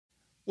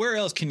Where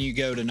else can you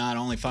go to not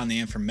only find the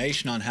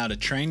information on how to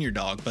train your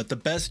dog, but the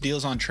best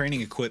deals on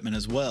training equipment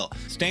as well?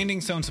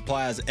 Standing Stone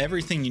Supply has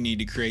everything you need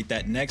to create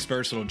that next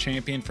versatile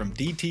champion, from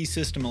DT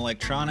system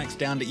electronics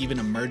down to even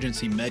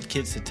emergency med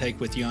kits to take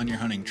with you on your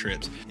hunting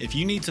trips. If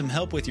you need some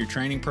help with your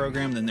training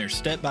program, then their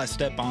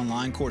step-by-step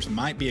online course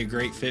might be a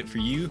great fit for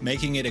you,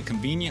 making it a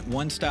convenient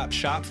one-stop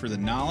shop for the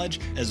knowledge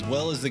as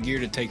well as the gear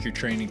to take your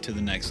training to the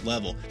next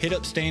level. Hit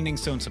up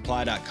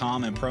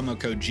StandingStoneSupply.com and promo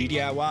code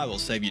GDIY will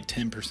save you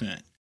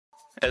 10%.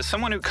 As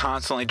someone who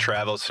constantly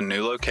travels to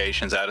new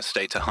locations out of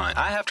state to hunt,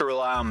 I have to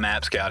rely on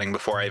map scouting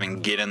before I even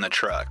get in the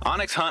truck.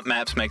 Onyx Hunt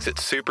Maps makes it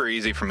super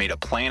easy for me to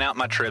plan out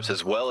my trips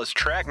as well as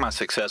track my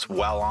success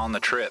while on the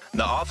trip.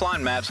 The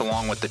offline maps,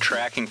 along with the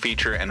tracking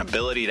feature and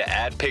ability to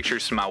add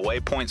pictures to my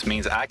waypoints,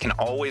 means I can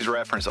always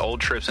reference old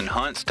trips and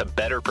hunts to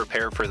better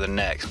prepare for the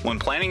next. When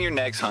planning your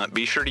next hunt,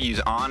 be sure to use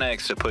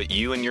OnX to put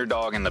you and your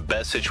dog in the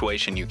best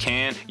situation you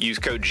can. Use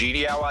code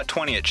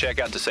GDIY20 at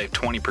checkout to save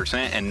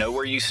 20% and know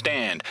where you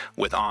stand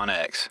with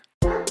OnX.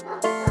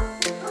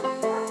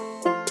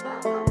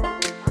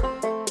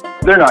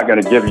 They're not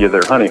going to give you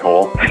their honey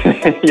hole.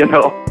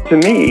 To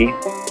me,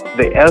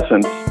 the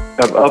essence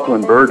of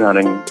upland bird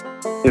hunting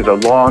is a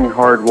long,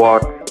 hard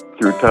walk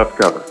through tough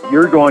cover.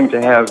 You're going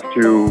to have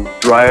to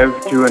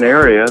drive to an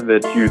area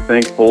that you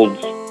think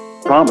holds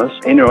promise,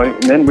 and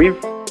then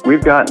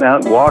we've gotten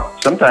out and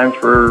walked sometimes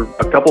for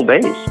a couple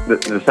days.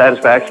 The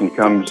satisfaction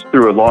comes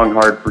through a long,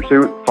 hard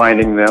pursuit,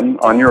 finding them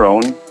on your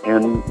own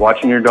and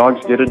watching your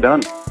dogs get it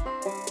done.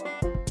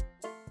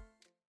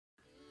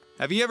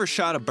 Have you ever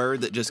shot a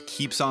bird that just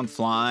keeps on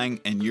flying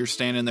and you're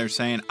standing there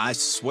saying, I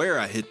swear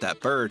I hit that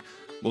bird?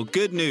 Well,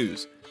 good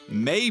news.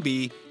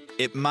 Maybe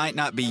it might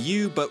not be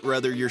you, but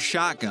rather your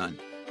shotgun.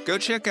 Go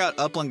check out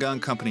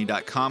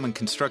uplandguncompany.com and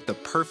construct the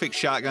perfect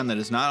shotgun that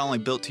is not only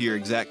built to your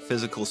exact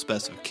physical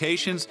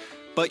specifications,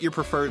 but your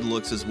preferred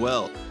looks as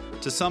well.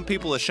 To some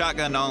people, a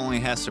shotgun not only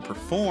has to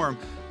perform,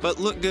 but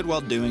look good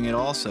while doing it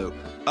also.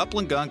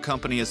 Upland Gun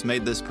Company has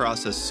made this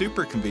process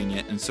super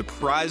convenient and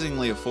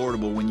surprisingly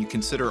affordable when you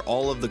consider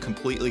all of the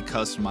completely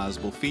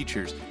customizable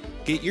features.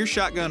 Get your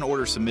shotgun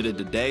order submitted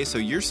today so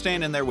you're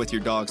standing there with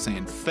your dog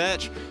saying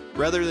fetch,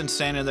 rather than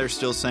standing there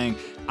still saying,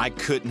 I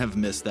couldn't have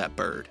missed that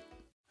bird.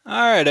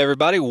 All right,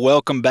 everybody,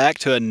 welcome back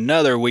to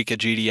another week of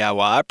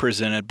GDIY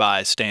presented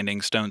by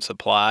Standing Stone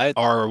Supply.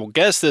 Our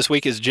guest this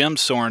week is Jim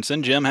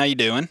Sorensen. Jim, how you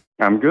doing?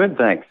 I'm good,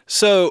 thanks.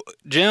 So,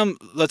 Jim,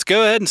 let's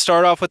go ahead and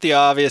start off with the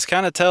obvious.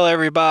 Kind of tell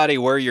everybody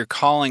where you're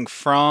calling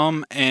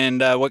from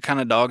and what kind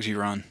of dogs you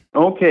run.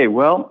 Okay,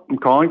 well, I'm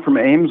calling from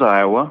Ames,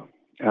 Iowa.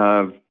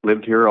 I've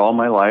lived here all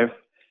my life.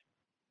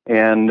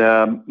 And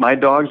my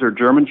dogs are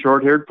German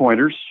short-haired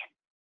pointers.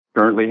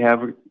 Currently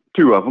have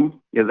two of them.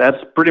 Yeah,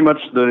 that's pretty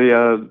much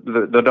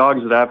the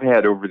dogs that I've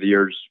had over the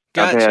years.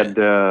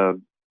 Gotcha.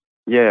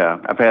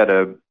 I've had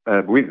a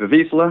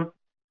Vizsla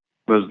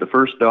was the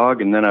first dog,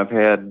 and then I've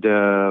had 6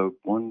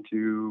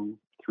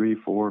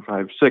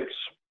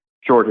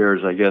 short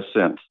hairs, I guess,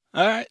 since.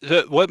 All right.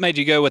 So what made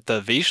you go with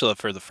the Vizsla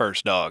for the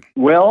first dog?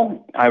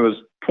 Well, I was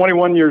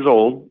 21 years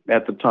old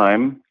at the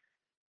time,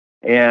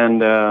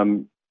 and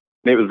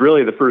it was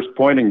really the first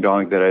pointing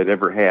dog that I'd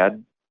ever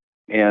had,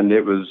 and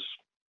it was,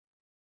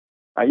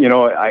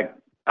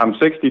 I'm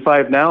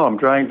 65 now. I'm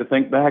trying to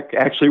think back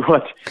actually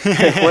what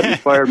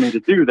inspired me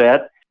to do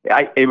that.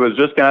 It was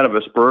just kind of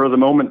a spur of the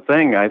moment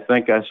thing. I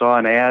think I saw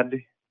an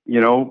ad,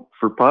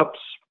 for pups,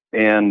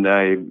 and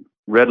I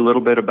read a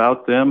little bit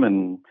about them,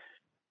 and,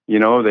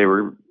 they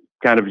were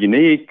kind of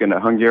unique and a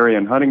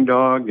Hungarian hunting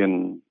dog.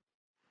 And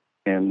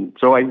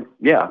so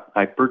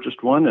I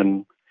purchased one,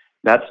 and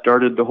that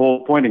started the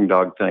whole pointing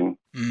dog thing.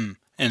 Mm.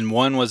 And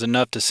one was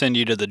enough to send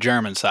you to the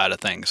German side of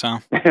things,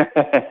 huh?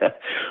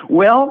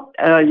 Well,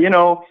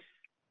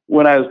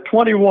 when I was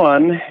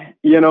 21,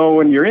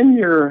 when you're in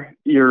your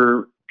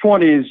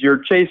 20s, you're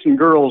chasing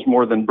girls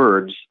more than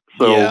birds.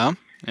 So yeah.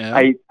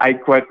 I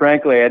quite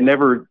frankly, I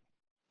never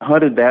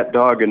hunted that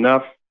dog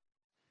enough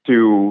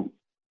to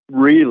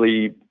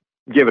really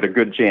give it a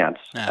good chance.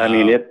 Oh. I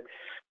mean,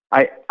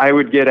 I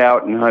would get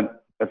out and hunt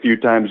a few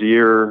times a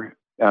year,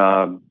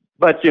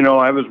 but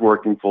I was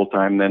working full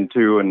time then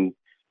too,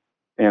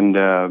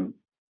 so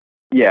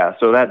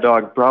that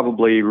dog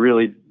probably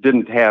really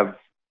didn't have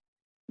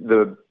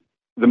the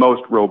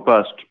most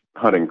robust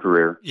hunting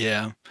career.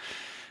 Yeah.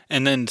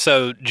 And then,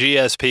 so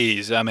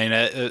GSPs, I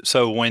mean,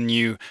 so when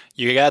you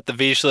got the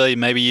Vizsla,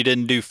 maybe you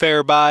didn't do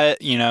fair by it,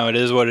 it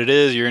is what it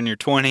is, you're in your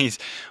 20s.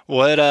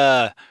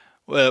 What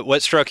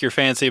struck your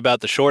fancy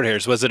about the short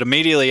hairs? Was it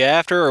immediately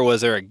after, or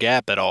was there a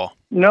gap at all?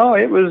 No,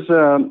 it was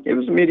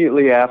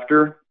immediately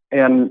after.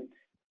 And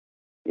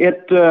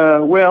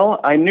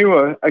I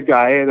knew a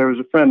guy, there was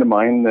a friend of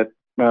mine that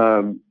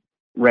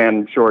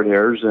ran short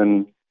hairs,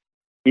 and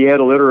he had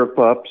a litter of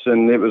pups,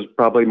 and it was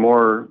probably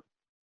more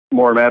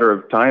a matter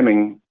of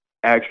timing.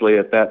 Actually,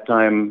 at that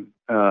time,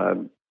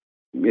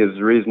 is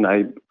the reason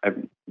I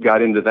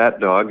got into that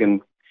dog.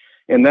 And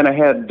then I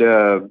had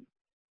a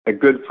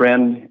good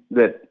friend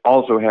that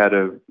also had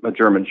a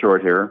German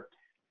short hair.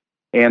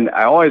 And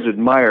I always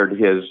admired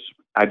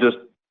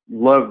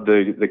loved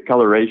the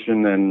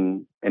coloration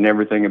and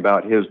everything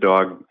about his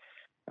dog.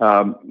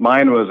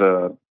 Mine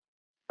was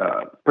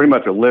pretty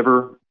much a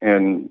liver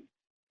and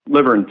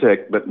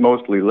tick, but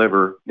mostly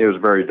liver. It was a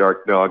very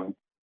dark dog,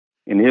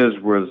 and his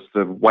was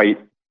the white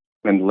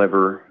and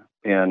liver,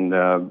 and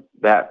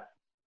that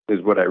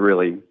is what I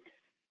really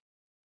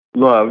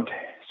loved.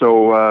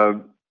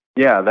 So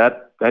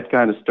that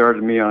kind of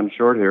started me on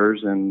short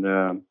hairs, and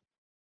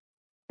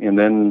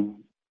then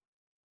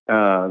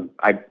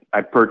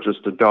I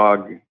purchased a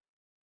dog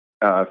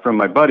from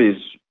my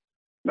buddy's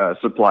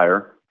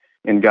supplier,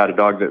 and got a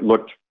dog that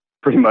looked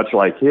pretty much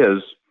like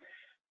his.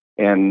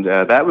 And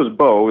that was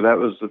Bo. That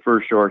was the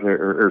first short hair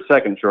or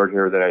second short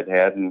hair that I'd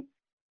had. And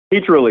he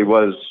truly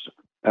was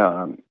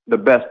the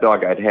best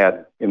dog I'd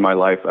had in my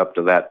life up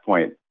to that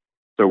point.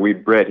 So we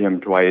bred him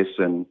twice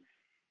and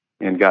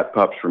got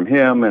pups from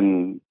him.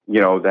 And,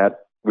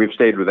 that we've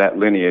stayed with that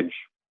lineage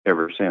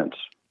ever since.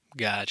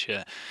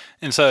 Gotcha.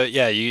 And so,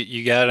 yeah,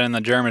 you got in the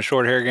German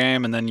short hair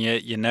game, and then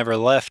you never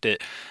left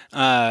it.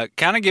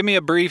 Kind of give me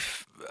a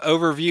brief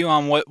overview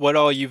on what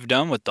all you've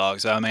done with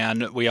dogs. I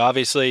mean,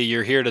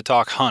 you're here to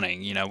talk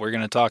hunting. We're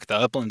going to talk the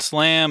Upland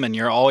Slam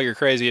and all your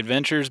crazy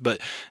adventures,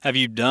 but have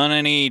you done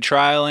any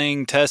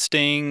trialing,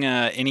 testing,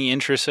 any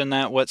interest in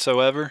that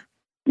whatsoever?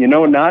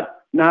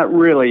 Not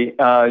really.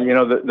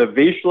 The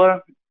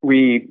Vizsla,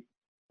 we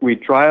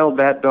trialed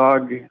that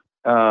dog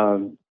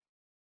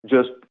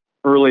just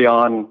early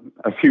on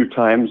a few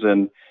times,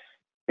 and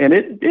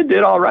it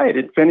did all right.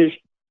 It finished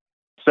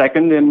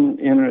second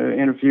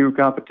in a few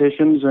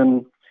competitions,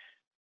 and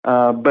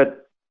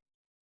but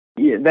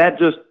yeah, that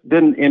just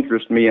didn't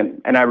interest me,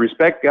 and I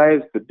respect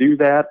guys that do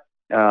that.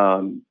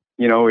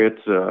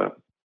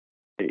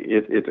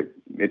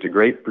 It's a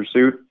great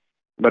pursuit,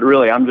 but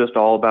really I'm just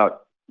all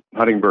about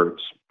hunting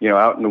birds,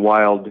 out in the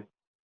wild,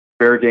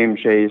 fair game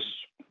chase,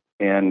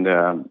 and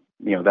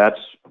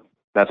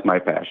that's my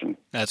passion.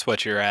 That's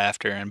what you're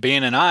after. And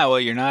being in Iowa,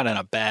 you're not in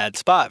a bad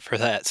spot for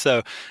that.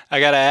 So I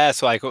got to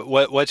ask,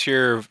 what's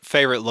your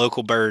favorite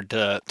local bird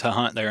to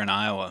hunt there in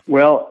Iowa?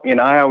 Well, in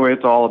Iowa,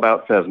 it's all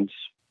about pheasants.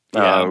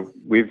 Yeah.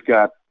 We've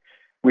got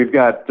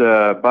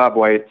Bob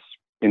Whites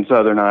in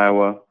southern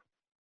Iowa,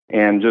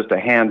 and just a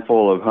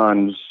handful of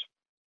Huns,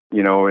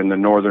 in the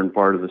northern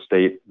part of the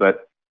state.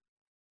 But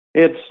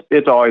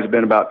it's always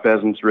been about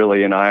pheasants,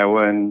 really, in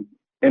Iowa.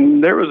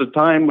 And there was a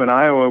time when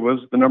Iowa was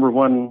the number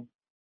one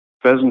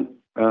pheasant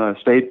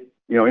state,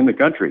 in the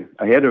country,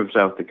 ahead of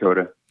South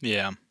Dakota.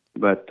 Yeah.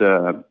 But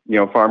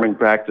farming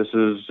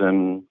practices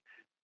and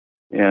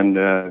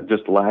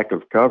just lack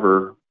of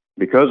cover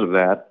because of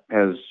that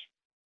has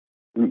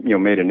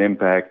made an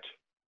impact,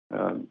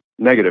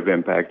 negative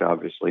impact,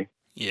 obviously.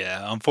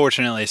 Yeah,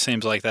 unfortunately, it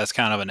seems like that's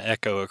kind of an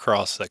echo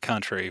across the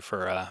country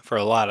for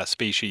a lot of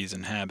species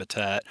and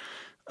habitat.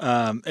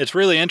 It's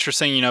really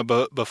interesting,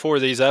 before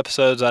these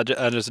episodes, I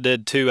just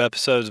did 2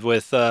 episodes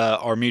with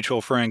our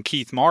mutual friend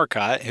Keith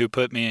Marcotte, who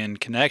put me in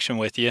connection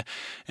with you.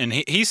 And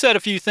he said a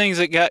few things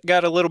that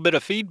got a little bit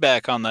of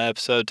feedback on the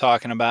episode,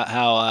 talking about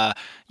how,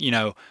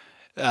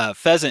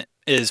 pheasant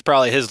is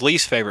probably his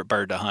least favorite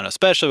bird to hunt,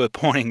 especially with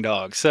pointing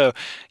dogs. So,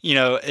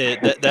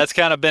 that's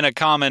kind of been a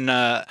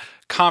common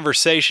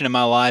conversation in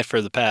my life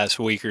for the past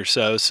week or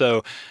so.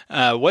 So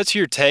what's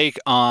your take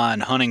on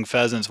hunting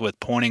pheasants with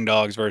pointing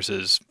dogs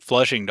versus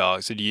flushing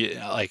dogs?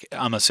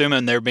 I'm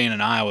assuming there being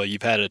in Iowa,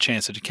 you've had a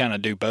chance to kind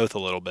of do both a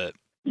little bit.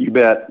 You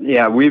bet.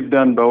 Yeah, we've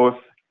done both.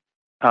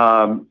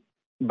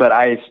 But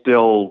I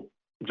still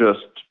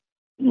just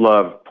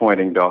love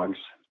pointing dogs.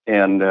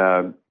 And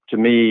to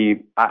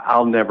me, I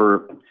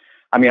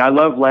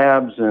love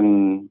labs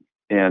and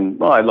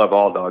I love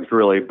all dogs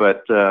really,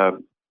 but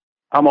I'm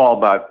all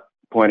about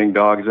pointing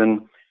dogs,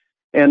 and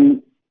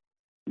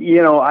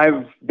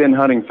I've been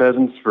hunting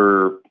pheasants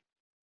for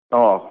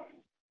well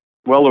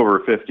over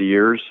 50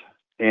 years,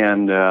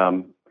 and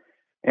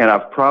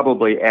I've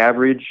probably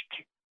averaged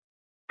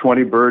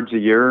 20 birds a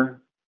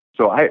year.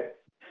 So I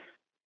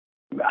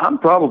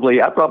probably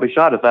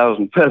shot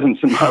 1,000 pheasants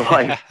in my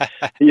life,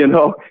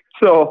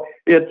 So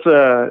it's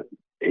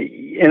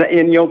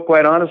and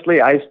quite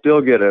honestly, I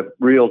still get a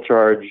real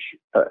charge,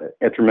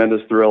 a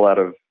tremendous thrill out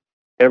of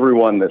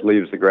everyone that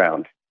leaves the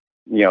ground.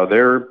 They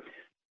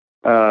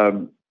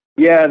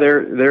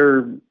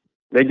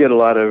get a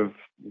lot of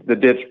the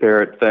ditch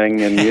parrot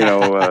thing, and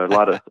a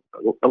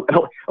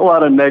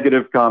lot of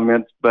negative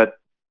comments. But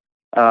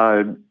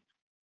a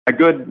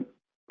good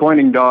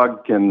pointing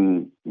dog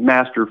can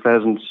master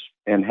pheasants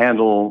and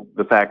handle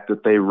the fact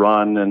that they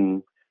run,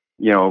 and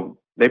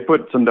they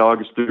put some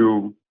dogs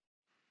through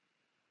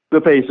the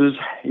paces,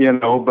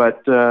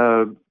 But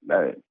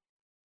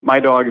my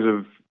dogs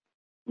have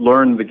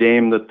learned the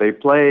game that they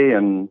play,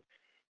 and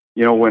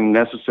when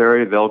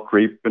necessary, they'll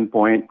creep and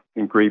point,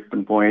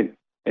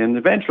 and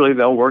eventually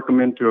they'll work them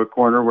into a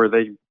corner where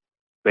they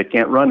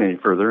can't run any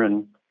further,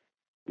 and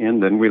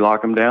then we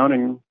lock them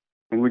down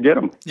and we get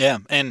them. Yeah,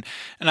 and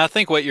I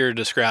think what you're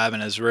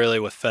describing is really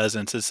with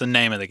pheasants. It's the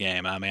name of the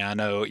game. I mean, I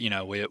know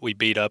we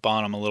beat up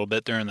on them a little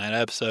bit during that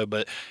episode,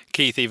 but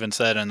Keith even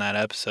said in that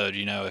episode,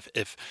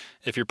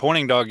 if your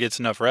pointing dog gets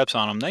enough reps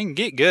on them, they can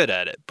get good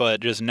at it.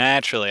 But just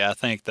naturally, I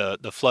think the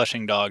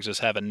flushing dogs just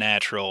have a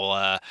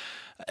natural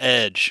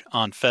edge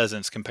on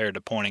pheasants compared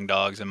to pointing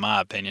dogs, in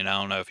my opinion. I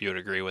don't know if you would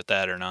agree with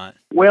that or not.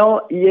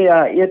 Well,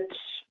 yeah, it's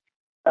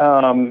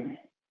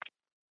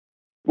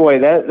boy,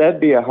 that'd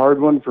be a hard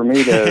one for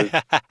me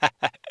to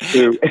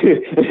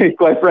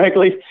quite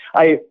frankly.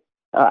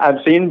 I've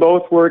seen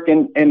both work,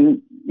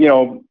 and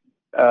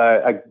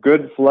a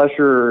good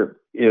flusher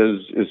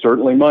is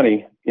certainly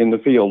money in the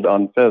field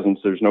on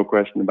pheasants. There's no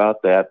question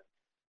about that.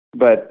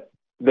 But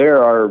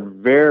there are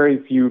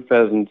very few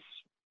pheasants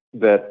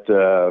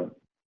that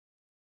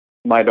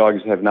my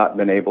dogs have not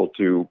been able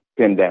to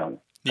pin down.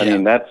 Yeah. I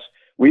mean,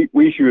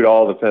 we shoot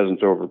all the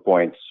pheasants over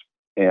points,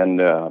 and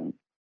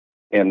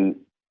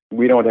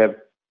we don't have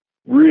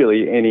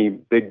really any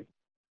big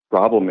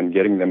problem in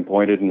getting them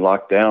pointed and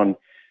locked down.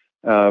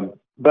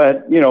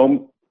 But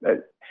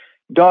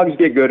dogs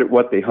get good at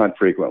what they hunt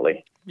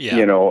frequently. Yeah.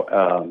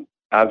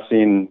 I've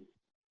seen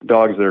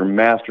dogs that are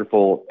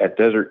masterful at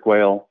desert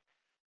quail,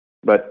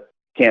 but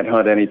can't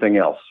hunt anything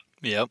else.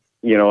 Yep.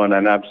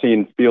 And I've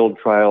seen field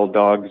trial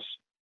dogs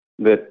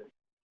that,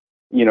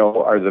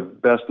 are the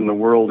best in the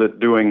world at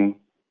doing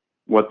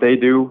what they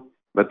do,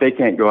 but they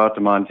can't go out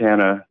to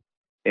Montana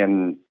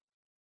and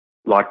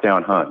lock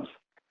down hunts.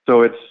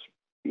 So it's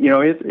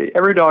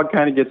every dog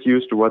kind of gets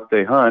used to what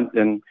they hunt,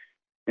 and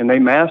they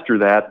master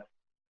that.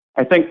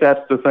 I think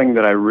that's the thing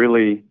that I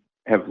really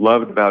have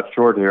loved about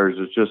short hairs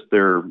is just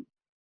their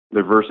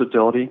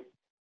versatility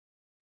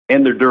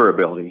and their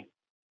durability,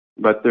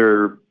 but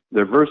their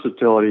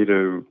versatility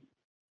to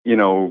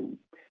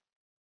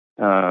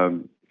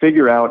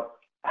figure out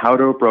how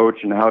to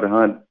approach and how to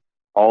hunt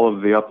all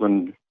of the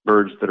upland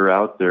birds that are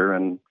out there,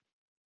 and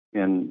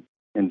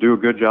do a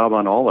good job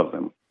on all of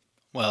them.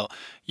 Well,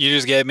 you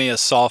just gave me a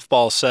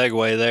softball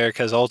segue there,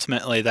 because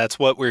ultimately that's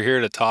what we're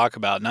here to talk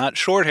about. Not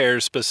short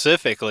hairs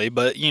specifically,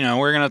 but,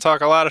 we're going to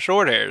talk a lot of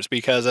short hairs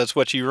because that's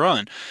what you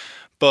run.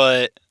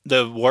 But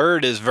the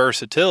word is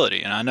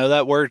versatility, and I know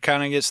that word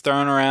kind of gets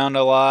thrown around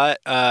a lot,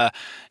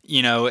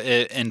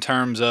 in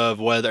terms of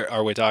whether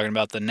are we talking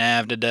about the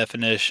NAVHDA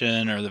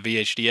definition or the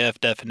VHDF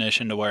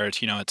definition, to where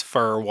it's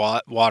fur,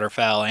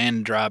 waterfowl,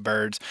 and dry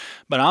birds.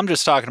 But I'm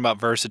just talking about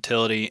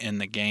versatility in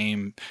the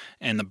game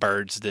and the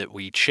birds that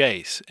we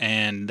chase,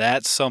 and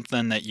that's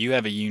something that you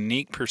have a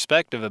unique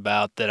perspective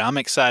about that I'm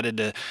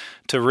excited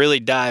to really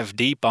dive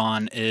deep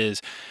on.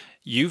 Is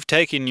you've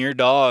taken your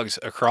dogs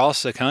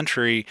across the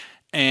country,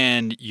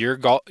 and your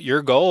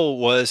goal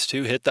was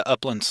to hit the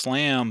Upland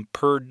Slam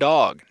per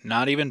dog,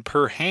 not even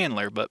per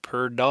handler, but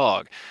per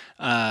dog.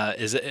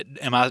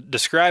 Am I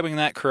describing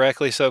that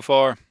correctly so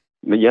far?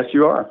 Yes,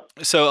 you are.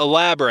 So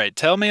elaborate.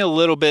 Tell me a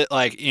little bit,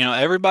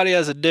 everybody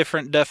has a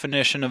different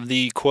definition of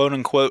the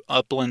quote-unquote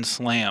Upland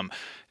Slam.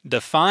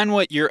 Define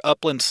what your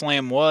Upland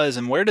Slam was,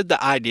 and where did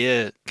the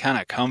idea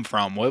kind of come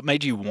from? What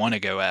made you want to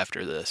go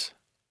after this?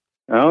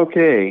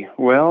 Okay,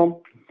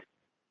 well,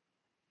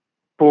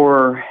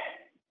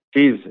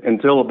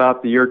 until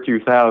about the year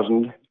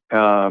 2000,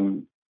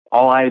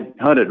 all I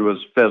hunted was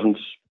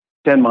pheasants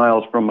 10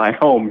 miles from my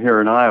home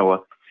here in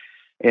Iowa.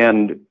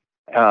 And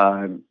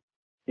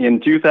in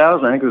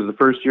 2000, I think it was the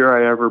first year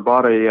I ever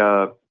bought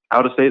a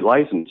out-of-state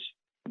license.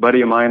 A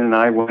buddy of mine and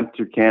I went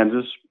to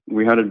Kansas.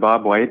 We hunted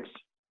bobwhites.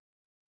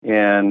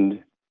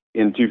 And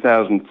in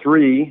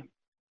 2003,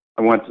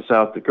 I went to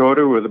South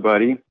Dakota with a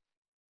buddy,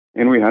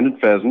 and we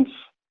hunted pheasants.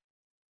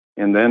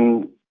 And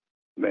then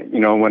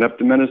went up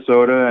to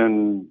Minnesota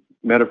and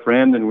met a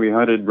friend, and we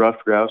hunted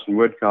ruffed grouse and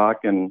woodcock,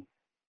 and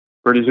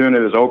pretty soon it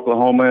was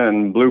Oklahoma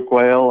and blue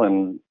quail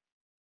and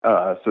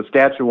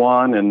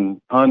Saskatchewan and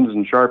Huns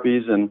and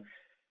Sharpies. And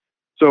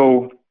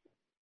so,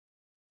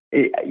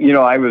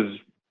 I was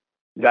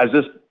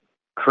just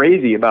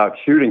crazy about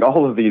shooting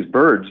all of these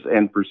birds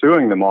and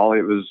pursuing them all.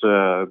 It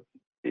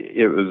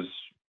was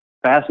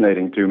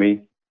fascinating to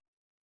me.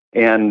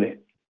 And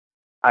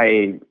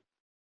I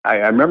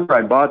remember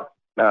I bought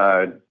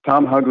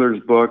Tom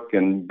Hugler's book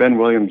and Ben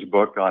Williams'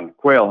 book on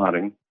quail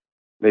hunting.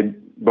 They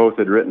both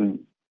had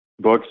written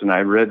books, and I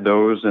read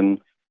those. And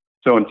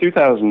so in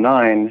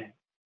 2009,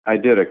 I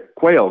did a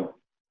quail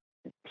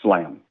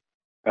slam,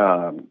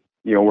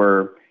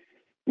 where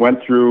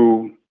went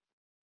through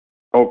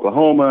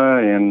Oklahoma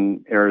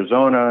and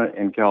Arizona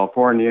and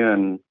California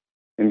and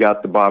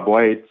got the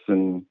bobwhites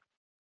and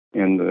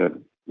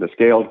the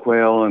scaled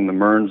quail and the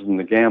Mearns and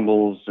the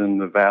Gambles in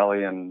the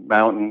valley and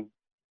mountain.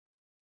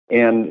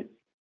 And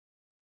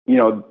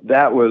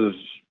that was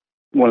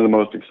one of the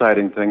most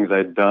exciting things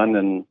I'd done.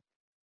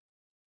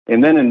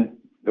 And then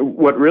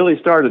what really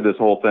started this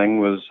whole thing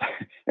was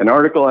an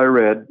article I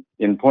read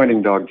in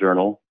Pointing Dog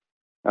Journal,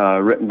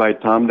 written by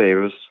Tom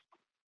Davis.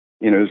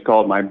 It was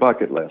called My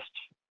Bucket List.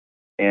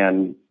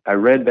 And I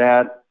read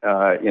that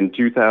in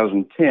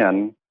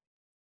 2010.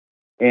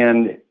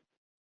 And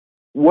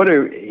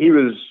he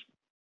was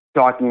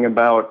talking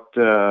about,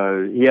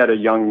 he had a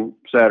young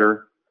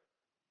setter,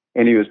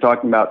 and he was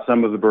talking about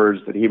some of the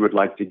birds that he would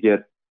like to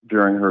get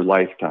during her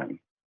lifetime.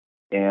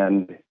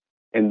 And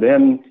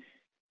then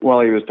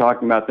while he was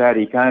talking about that,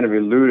 he kind of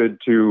alluded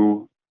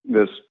to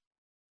this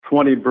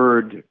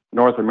 20-bird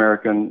North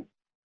American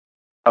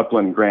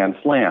upland Grand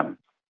Slam.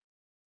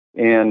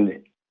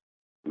 And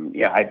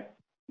yeah,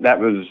 that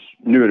was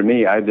new to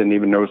me. I didn't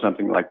even know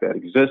something like that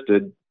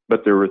existed,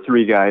 but there were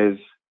 3 guys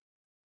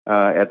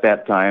at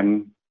that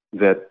time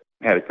that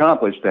had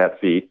accomplished that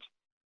feat.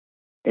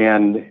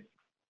 And,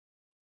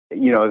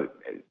 you know,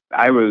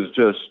 I was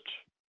just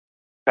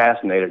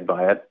fascinated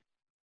by it.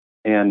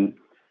 And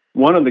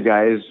one of the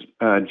guys,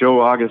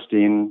 Joe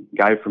Augustine,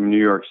 guy from New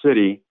York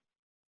City,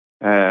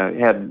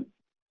 Tom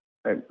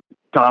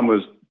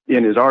was,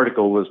 in his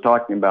article, was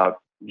talking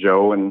about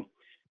Joe, and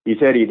he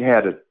said he'd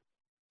had a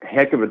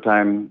heck of a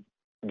time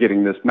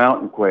getting this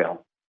mountain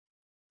quail.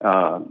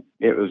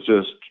 It was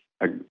just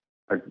a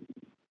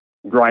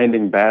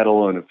grinding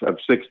battle of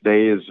 6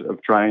 days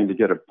of trying to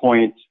get a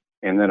point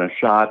and then a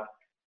shot,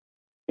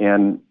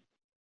 and,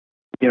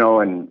 you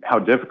know, and how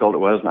difficult it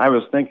was. And I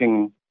was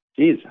thinking,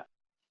 geez,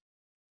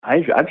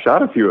 I've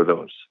shot a few of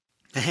those,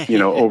 you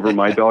know, over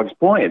my dog's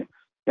point.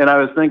 And I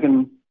was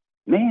thinking,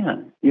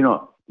 man, you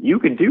know, you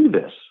could do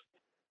this.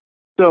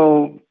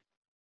 So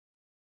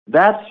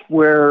that's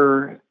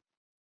where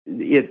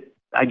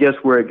I guess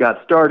where it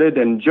got started.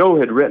 And Joe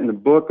had written a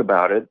book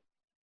about it.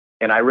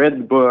 And I read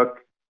the book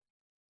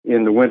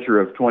in the winter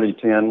of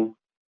 2010.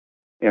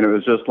 And it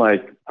was just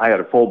like I had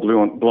a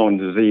full-blown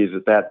disease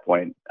at that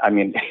point. I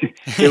mean,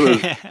 it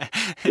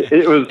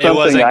was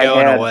something I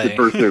had to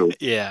pursue.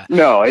 Yeah.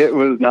 No, it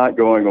was not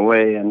going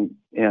away. And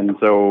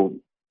so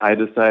I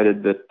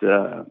decided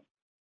that,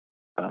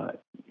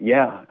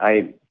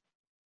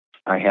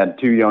 I had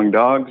 2 young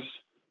dogs,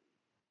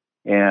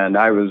 and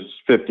I was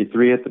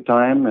 53 at the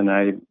time, and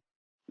I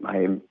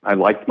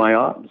liked my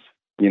odds,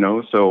 you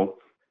know. So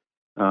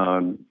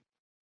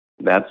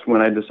that's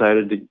when I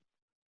decided to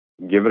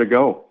give it a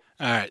go.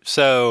 All right,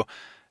 so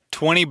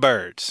 20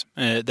 birds.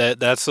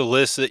 That's the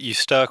list that you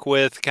stuck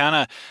with. Kind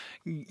of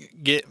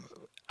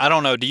I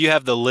don't know, do you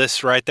have the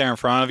list right there in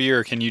front of you,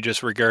 or can you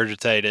just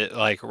regurgitate it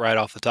like right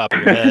off the top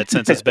of your head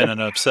since it's been an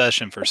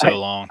obsession for so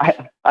long?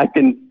 I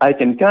can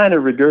kind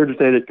of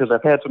regurgitate it because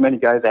I've had so many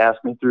guys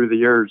ask me through the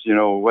years, you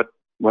know,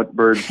 what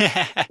birds,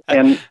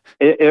 and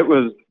it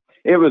was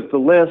the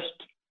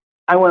list.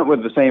 I went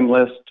with the same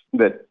list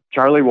that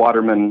Charlie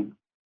Waterman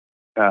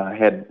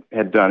had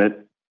done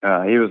it.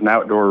 He was an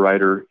outdoor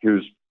writer. He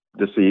was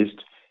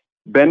deceased.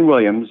 Ben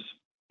Williams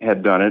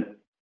had done it,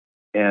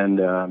 and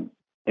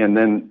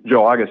then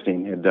Joe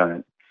Augustine had done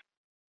it.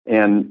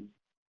 And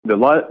the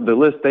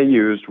list they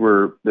used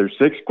there's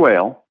 6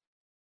 quail,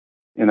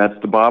 and that's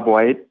the Bob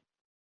White,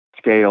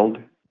 Scaled,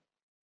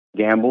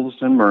 Gambles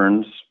and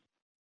Mearns,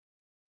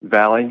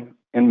 Valley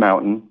and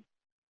Mountain.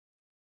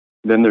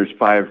 Then there's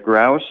 5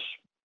 grouse,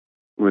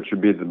 which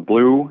would be the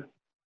Blue,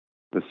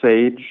 the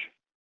Sage,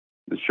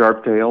 the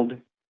Sharp-tailed,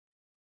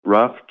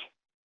 Ruffed,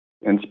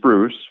 and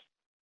Spruce.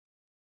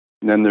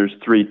 And then there's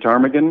 3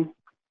 ptarmigan,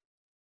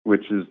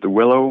 which is the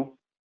Willow,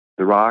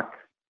 the Rock,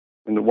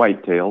 and the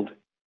White-tailed.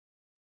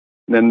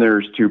 Then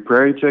there's 2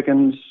 prairie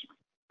chickens,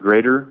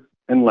 Greater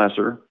and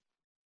Lesser,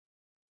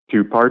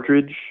 2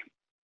 partridge,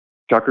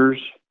 Chuckers,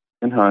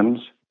 and Huns.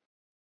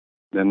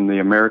 Then the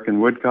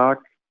American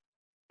woodcock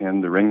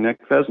and the ringneck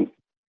pheasant.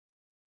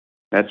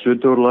 That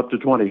should total up to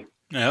 20.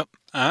 Yep.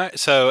 All right.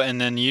 So,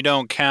 and then you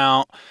don't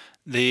count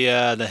the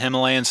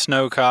Himalayan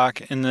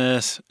snowcock in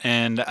this,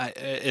 and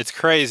it's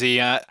crazy.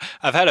 I've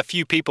had a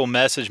few people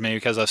message me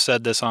because I've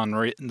said this on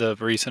the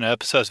recent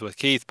episodes with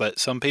Keith, but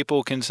some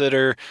people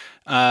consider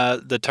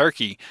the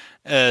turkey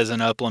as an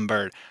upland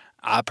bird.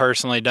 I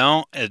personally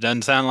don't. It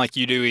doesn't sound like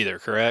you do either,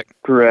 correct?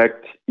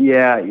 Correct.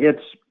 Yeah,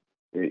 it's,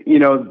 you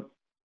know,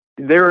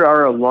 there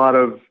are a lot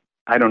of,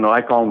 I don't know,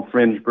 I call them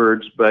fringe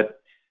birds,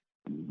 but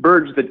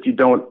birds that you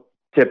don't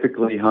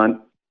typically hunt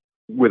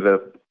with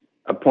a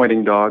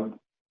pointing dog.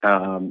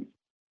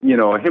 You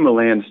know, a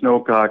Himalayan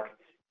snowcock,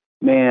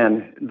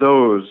 man,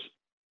 those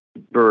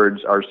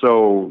birds are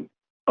so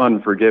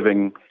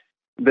unforgiving.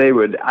 They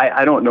would,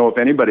 I don't know if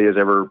anybody has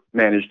ever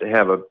managed to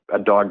have a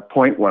dog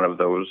point one of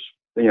those,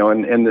 you know,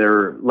 and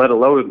they're, let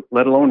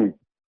alone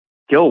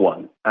kill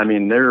one. I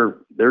mean, they're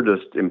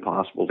just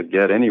impossible to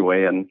get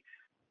anyway. And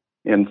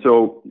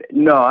so,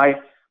 no, I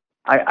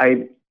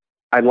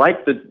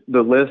like the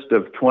list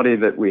of 20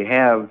 that we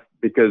have,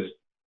 because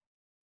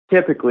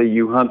typically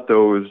you hunt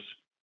those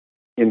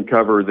in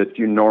cover that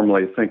you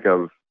normally think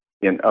of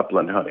in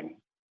upland hunting.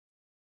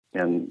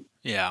 And,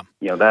 yeah,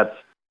 you know,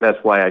 that's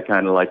why I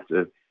kind of like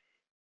to,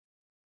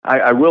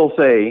 I will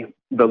say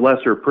the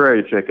lesser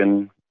prairie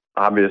chicken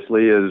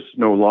obviously is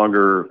no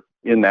longer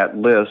in that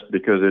list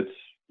because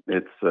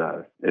it's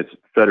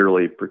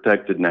federally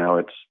protected now.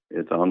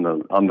 It's on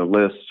the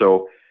list,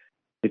 so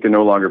it can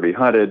no longer be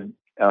hunted.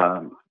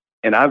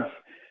 And I've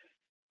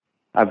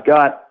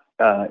got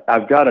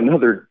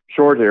another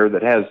short hair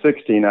that has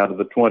 16 out of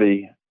the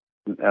 20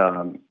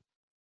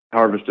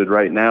 harvested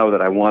right now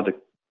that I want to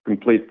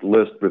complete the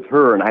list with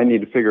her, and I need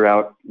to figure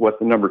out what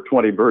the number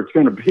 20 bird's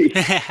going to be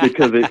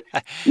because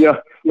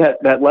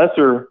that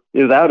lesser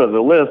is out of the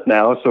list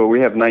now. So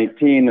we have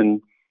 19,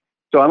 and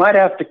so I might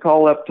have to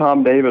call up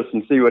Tom Davis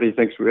and see what he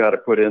thinks we ought to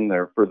put in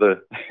there for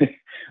the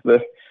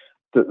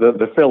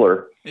the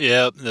filler.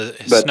 Yep, the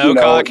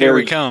snowcock. Here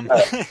we come.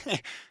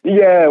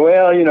 Yeah,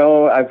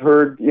 well, I've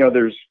heard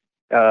there's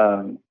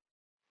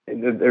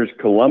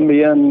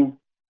Colombian.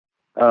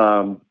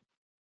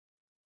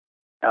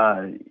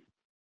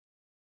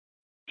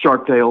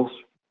 Sharktails,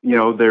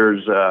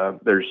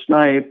 there's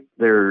snipe,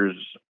 there's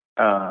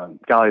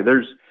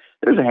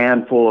a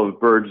handful of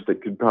birds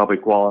that could probably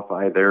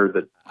qualify there.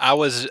 That I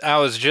was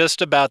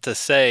just about to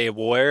say,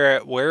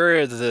 where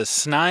are the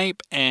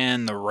snipe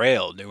and the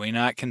rail? Do we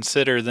not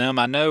consider them?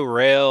 I know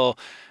rail.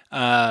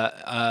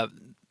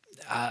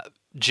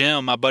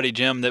 Jim, my buddy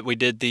Jim, that we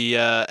did the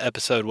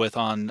episode with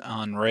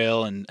on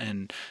rail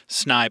and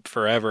snipe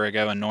forever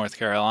ago in North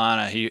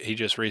Carolina, he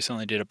just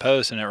recently did a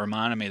post, and it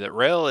reminded me that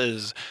rail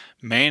is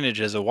managed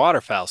as a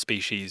waterfowl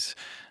species,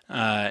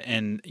 but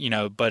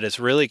it's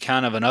really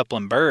kind of an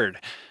upland bird.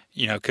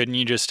 Couldn't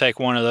you just take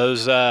one of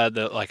those,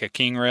 like a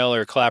king rail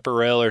or a clapper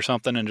rail or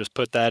something, and just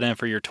put that in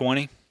for your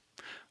 20?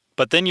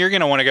 But then you're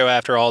going to want to go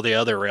after all the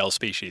other rail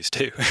species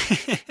too.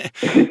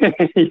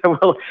 It's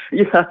going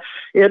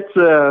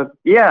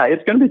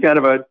to be kind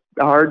of a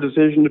hard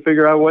decision to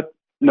figure out what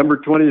number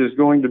 20 is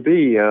going to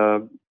be. I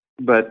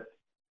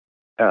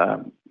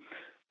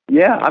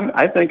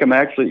think I'm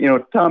actually,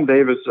 Tom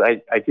Davis,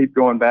 I keep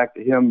going back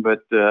to him,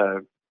 but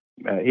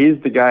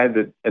he's the guy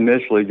that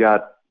initially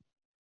got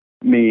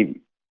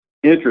me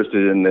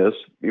interested in this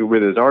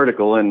with his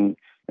article. And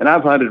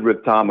I've hunted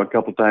with Tom a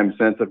couple times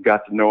since. I've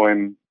got to know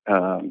him.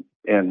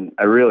 And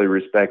I really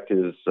respect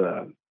his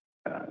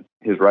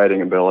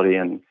writing ability,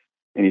 and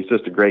he's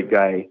just a great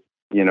guy,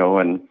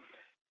 and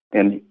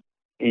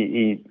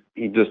he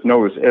just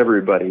knows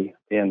everybody.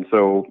 And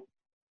so,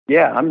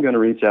 I'm going to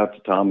reach out to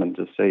Tom and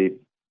just say,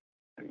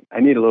 I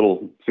need a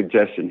little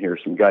suggestion here,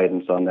 some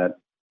guidance on that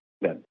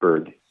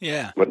bird.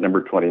 Yeah. What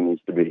number 20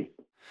 needs to be.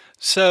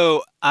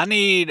 So I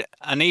need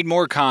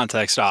more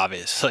context.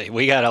 Obviously,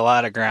 we got a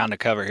lot of ground to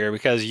cover here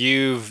because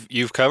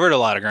you've covered a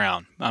lot of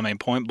ground. I mean,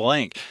 point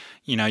blank.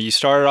 You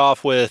started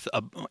off with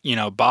a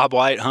Bob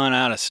White hunt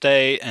out of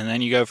state, and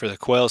then you go for the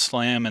Quail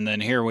Slam, and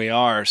then here we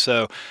are.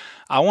 So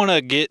I want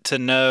to get to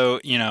know,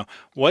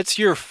 what's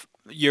your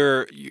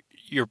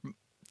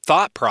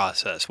thought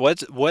process?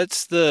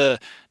 What's the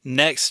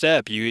next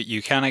step?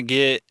 You kind of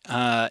get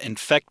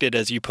infected,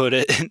 as you put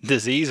it,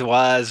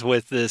 disease-wise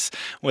with this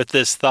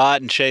thought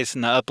and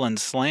chasing the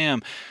upland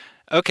slam.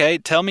 Okay,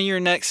 tell me your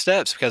next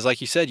steps, because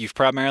like you said, you've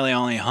primarily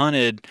only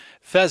hunted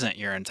pheasant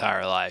your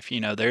entire life.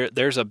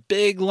 There's a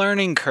big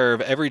learning curve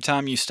every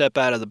time you step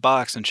out of the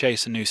box and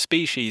chase a new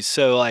species.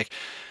 So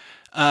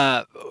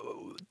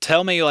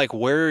tell me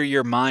where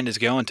your mind is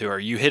going to. Are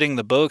you hitting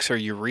the books? Are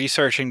you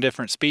researching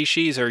different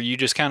species? Or are you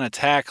just kind of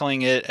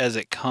tackling it as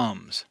it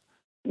comes?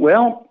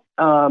 Well,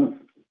 hunting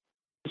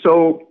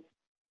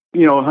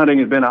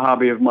has been a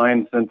hobby of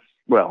mine since,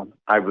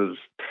 I was,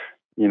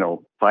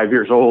 5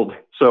 years old.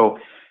 So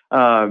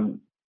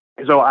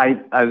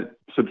I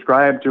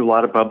subscribed to a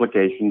lot of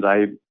publications.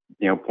 I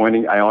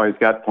always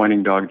got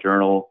Pointing Dog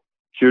Journal,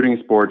 Shooting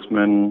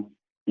Sportsman,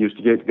 used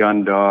to get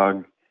Gun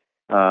Dog,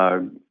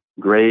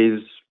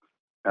 Grays,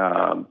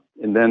 and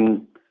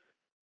then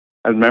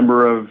I was a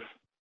member of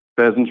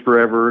Pheasants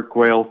Forever,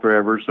 Quail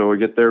Forever, so I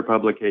get their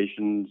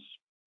publications.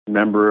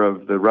 Member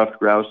of the Ruffed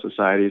Grouse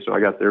Society, so I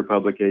got their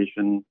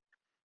publication.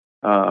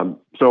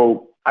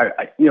 So I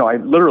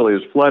literally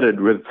was flooded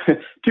with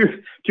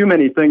too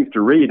many things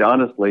to read,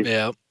 honestly.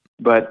 Yeah.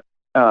 But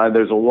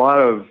there's a lot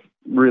of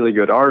really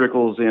good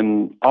articles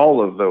in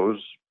all of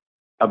those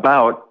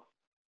about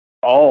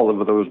all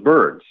of those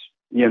birds,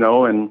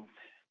 and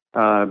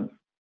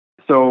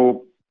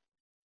so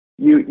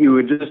you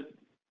would just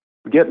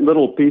get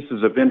little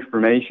pieces of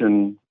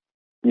information,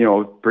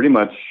 pretty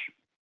much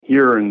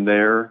here and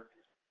there.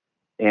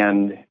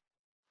 And,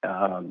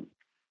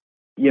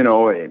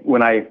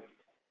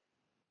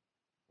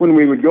 when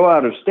we would go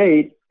out of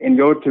state and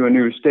go to a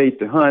new state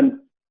to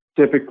hunt,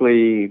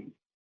 typically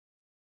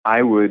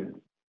I would,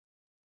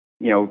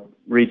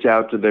 reach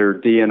out to their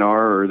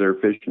DNR or their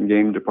Fish and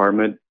Game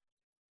department.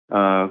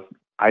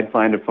 I'd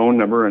find a phone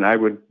number and I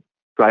would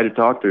try to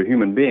talk to a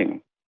human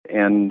being.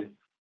 And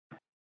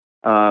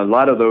a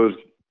lot of those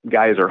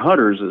guys are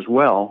hunters as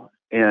well.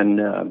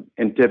 And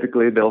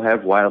typically they'll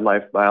have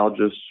wildlife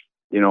biologists,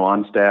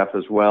 on staff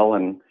as well.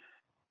 And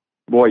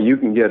boy, you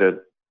can get a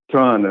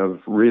ton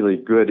of really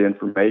good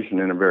information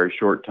in a very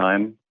short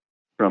time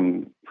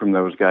from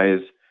those guys.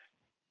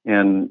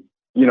 And,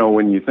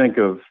 when you think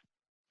of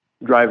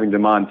driving to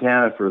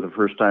Montana for the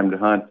first time to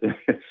hunt,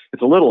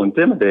 it's a little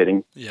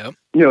intimidating. Yeah.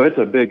 It's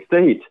a big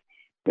state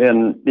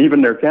and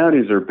even their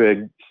counties are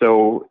big.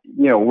 So,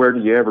 where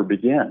do you ever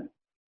begin?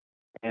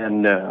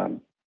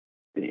 And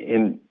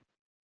in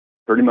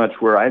pretty much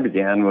where I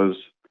began was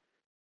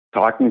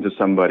talking to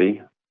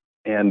somebody,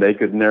 and they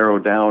could narrow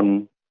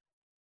down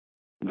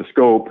the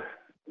scope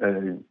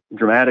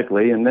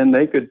dramatically, and then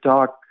they could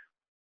talk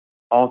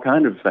all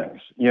kind of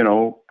things,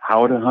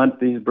 how to hunt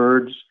these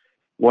birds,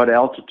 what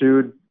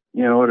altitude,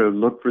 to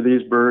look for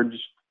these birds,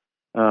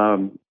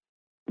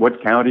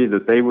 what county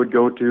that they would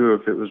go to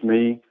if it was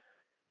me,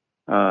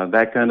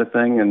 that kind of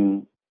thing.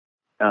 And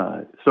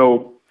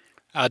so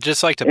I'd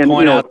just like to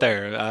point out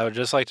there, I would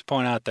just like to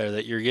point out there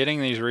that you're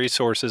getting these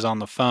resources on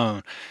the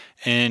phone,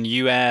 and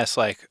you ask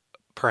like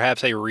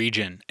perhaps a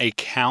region, a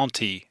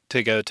county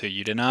to go to.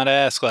 You did not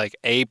ask like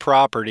a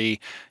property.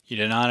 You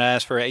did not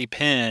ask for a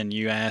pen.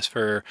 You asked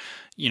for,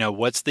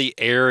 what's the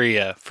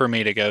area for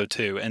me to go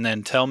to, and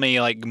then tell me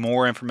like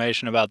more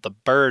information about the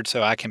bird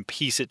so I can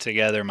piece it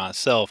together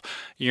myself.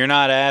 You're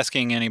not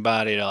asking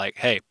anybody to like,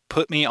 hey,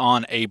 put me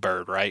on a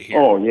bird right here.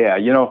 Oh yeah,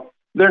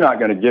 they're not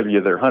going to give you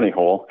their honey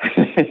hole.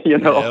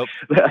 Yep.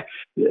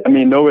 I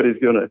mean,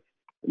 nobody's going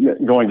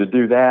to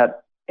do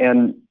that.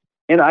 And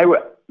I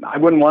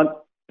wouldn't want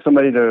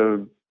somebody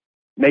to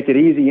make it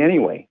easy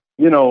anyway.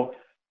 To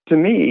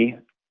me,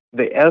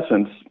 the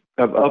essence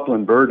of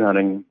upland bird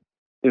hunting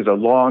is a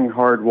long,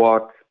 hard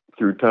walk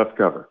through tough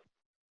cover.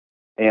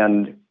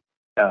 And,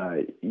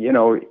 there's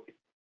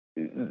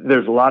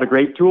a lot of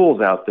great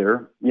tools out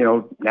there.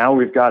 Now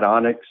we've got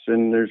Onyx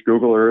and there's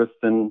Google Earth,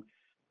 and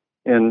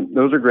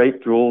those are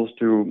great tools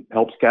to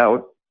help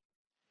scout.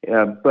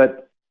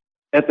 But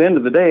at the end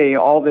of the day,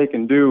 all they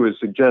can do is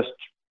suggest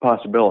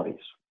possibilities.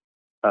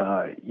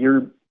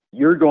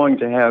 You're going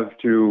to have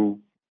to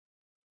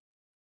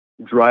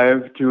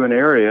drive to an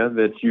area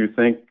that you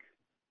think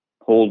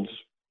holds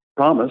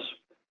promise,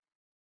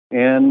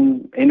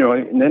 and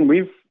then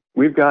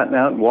we've gotten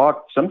out and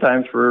walked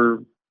sometimes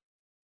for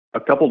a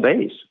couple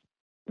days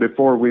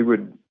before we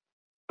would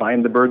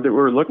find the bird that we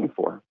were looking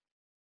for.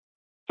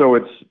 So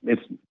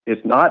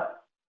it's not.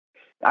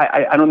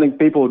 I don't think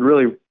people would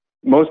really.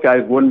 Most guys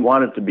wouldn't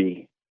want it to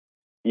be,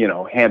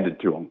 handed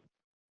to them.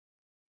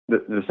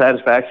 The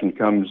satisfaction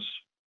comes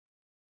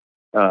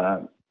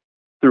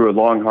through a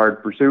long,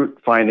 hard pursuit,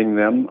 finding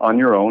them on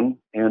your own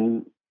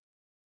and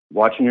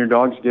watching your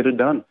dogs get it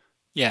done.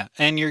 Yeah,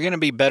 and you're going to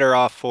be better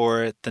off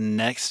for it the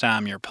next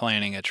time you're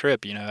planning a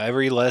trip.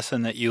 Every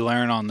lesson that you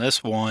learn on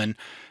this one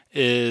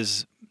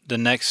is the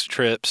next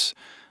trip's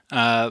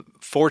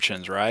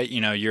fortunes, right?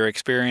 Your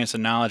experience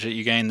and knowledge that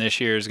you gain this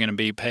year is going to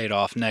be paid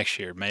off next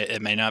year.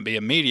 It may not be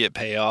immediate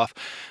payoff,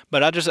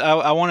 but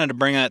I wanted to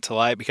bring that to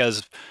light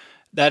because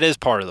that is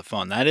part of the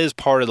fun. That is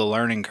part of the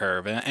learning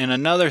curve. And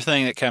another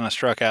thing that kind of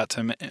stuck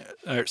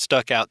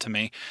out to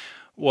me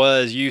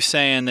was you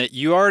saying that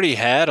you already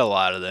had a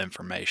lot of the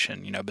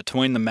information,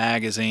 between the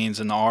magazines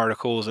and the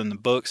articles and the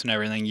books and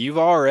everything. You've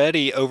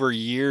already over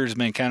years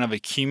been kind of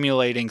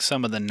accumulating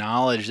some of the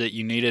knowledge that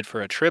you needed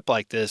for a trip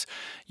like this.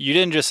 You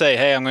didn't just say,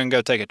 hey, I'm going to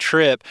go take a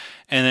trip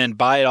and then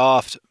bite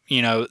off,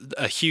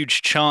 a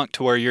huge chunk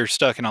to where you're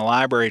stuck in a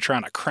library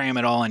trying to cram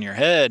it all in your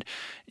head.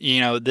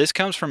 This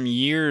comes from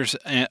years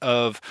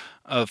of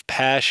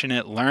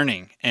passionate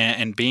learning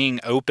and being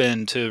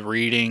open to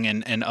reading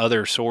and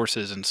other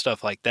sources and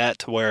stuff like that,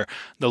 to where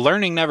the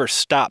learning never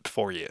stopped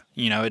for you.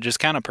 It just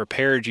kind of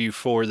prepared you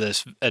for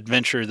this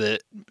adventure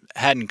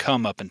hadn't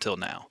come up until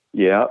now.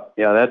 Yeah,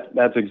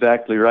 that's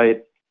exactly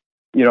right.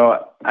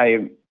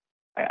 I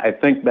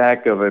think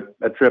back of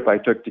a trip I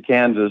took to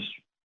Kansas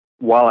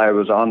while I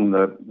was on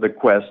the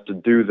quest to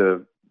do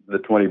the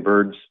 20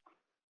 birds,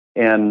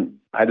 and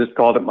I just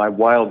called it my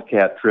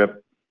wildcat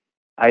trip.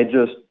 I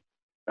just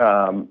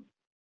I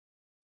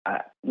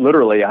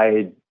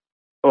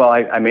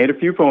made a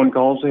few phone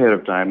calls ahead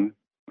of time.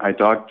 I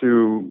talked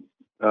to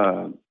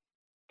some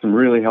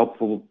really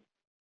helpful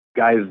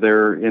guys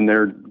there in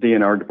their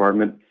DNR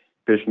department,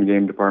 Fish and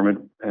Game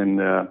department,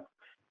 and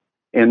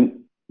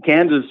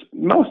Kansas.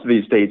 Most of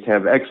these states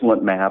have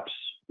excellent maps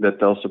that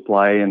they'll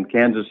supply, and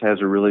Kansas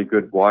has a really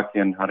good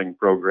walk-in hunting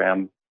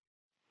program,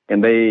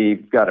 and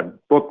they've got a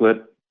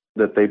booklet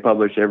that they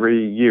publish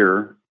every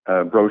year,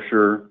 a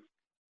brochure,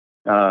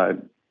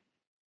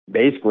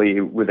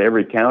 basically with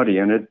every county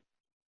in it,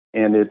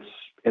 and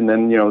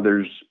then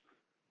there's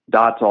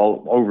dots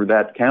all over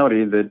that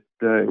county that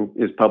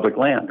is public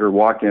land or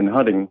walk-in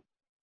hunting.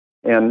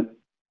 And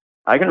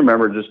I can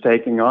remember just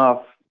taking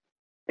off,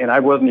 and I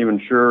wasn't even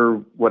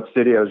sure what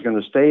city I was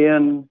going to stay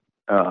in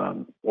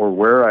or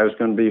where I was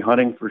going to be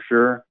hunting for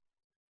sure,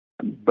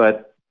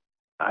 but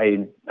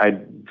I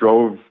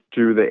drove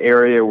to the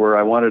area where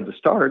I wanted to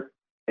start,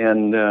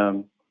 and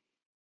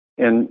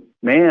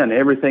man,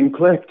 everything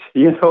clicked.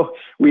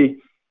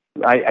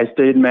 I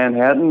stayed in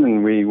Manhattan,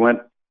 and we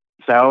went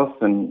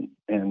south and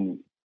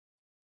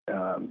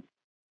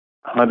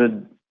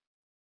hunted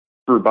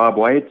for Bob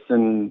Whites,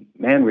 and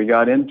man, we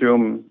got into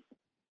them,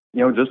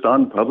 just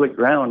on public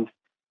ground.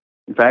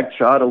 In fact,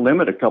 shot a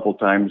limit a couple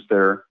times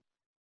there,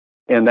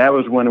 and that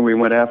was when we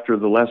went after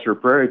the lesser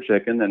prairie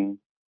chicken. And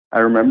I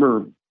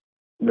remember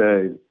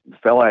the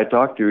fella I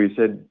talked to, he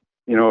said,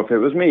 if it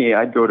was me,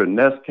 I'd go to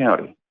Ness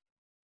County.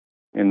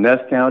 And Ness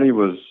County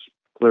was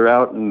clear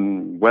out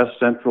in west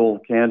central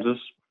Kansas.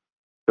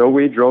 So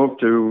we drove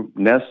to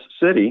Ness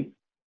City,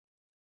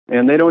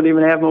 and they don't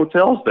even have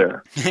motels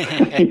there.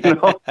 It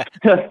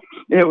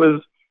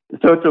was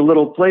such a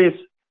little place.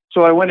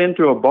 So I went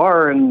into a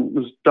bar and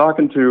was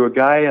talking to a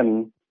guy,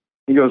 and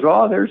he goes,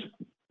 "Oh,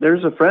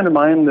 there's a friend of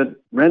mine that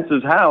rents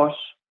his house,"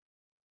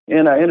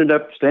 and I ended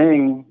up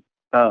staying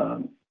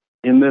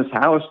in this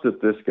house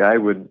that this guy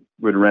would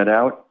rent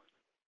out.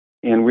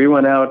 And we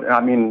went out. I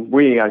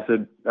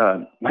said,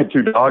 my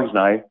two dogs and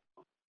I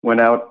went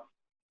out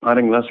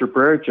hunting lesser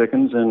prairie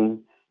chickens,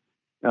 and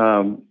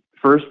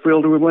first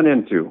field we went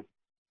into,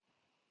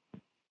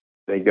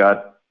 they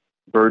got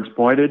birds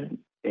pointed,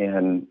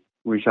 and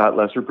we shot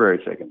lesser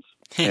prairie chickens.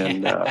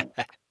 And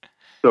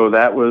so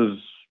that was,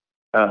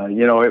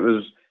 it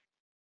was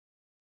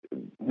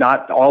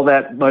not all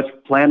that much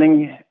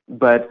planning,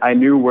 but I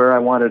knew where I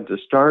wanted to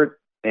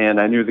start, and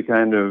I knew the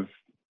kind of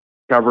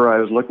cover I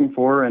was looking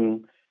for.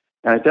 And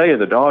I tell you,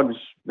 the dogs,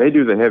 they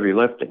do the heavy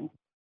lifting.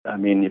 I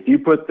mean, if you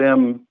put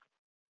them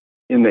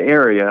in the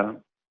area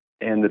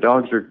and the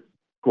dogs are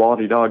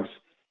quality dogs,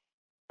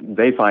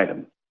 they find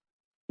them,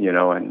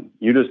 and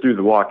you just do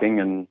the walking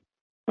and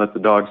let the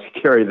dogs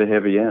carry the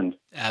heavy end.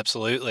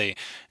 Absolutely.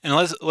 And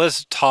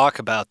let's talk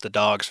about the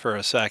dogs for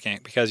a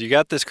second, because you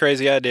got this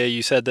crazy idea.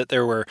 You said that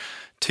there were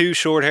 2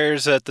 short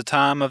hairs at the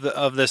time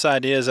of this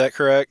idea. Is that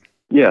correct?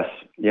 Yes.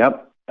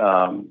 Yep.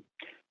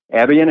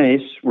 Abby and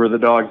Ace were the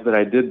dogs that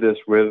I did this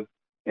with.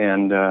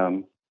 And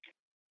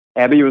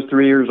Abby was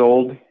 3 years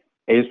old.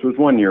 Ace was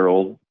 1 year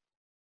old.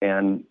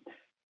 And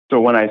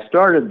so when I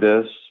started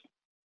this,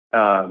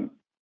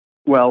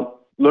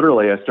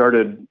 literally I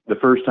started the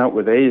first hunt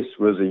with Ace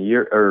was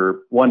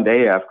 1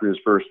 day after his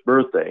first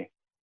birthday.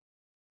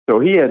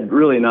 So he had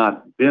really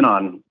not been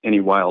on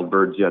any wild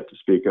birds yet to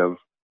speak of.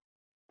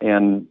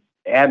 And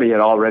Abby had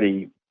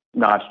already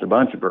notched a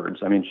bunch of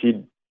birds. I mean,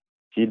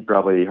 she'd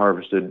probably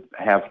harvested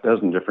half a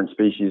dozen different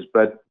species,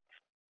 but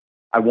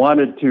I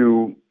wanted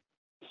to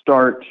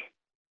start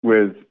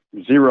with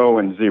 0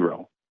 and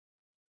 0.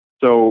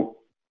 So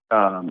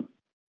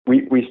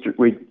we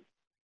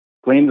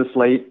cleaned the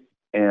slate,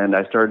 and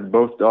I started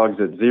both dogs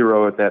at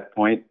 0 at that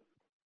point.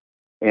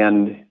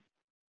 And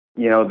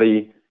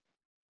the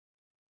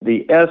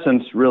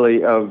essence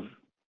really of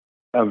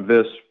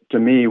this to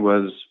me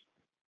was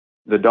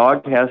the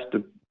dog has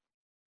to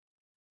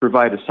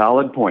provide a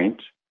solid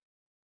point,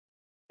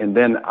 and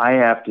then I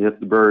have to hit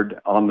the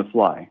bird on the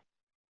fly.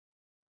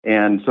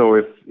 And so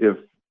if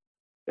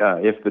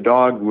the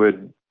dog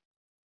would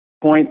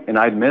point and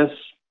I'd miss,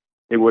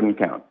 it wouldn't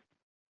count.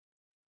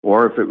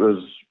 Or if it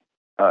was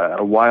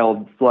a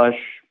wild flush,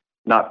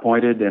 not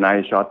pointed, and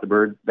I shot the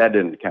bird, that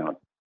didn't count.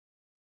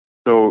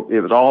 So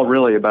it was all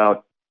really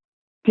about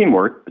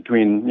teamwork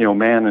between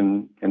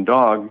man and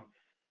dog.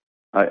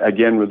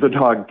 Again, with the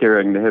dog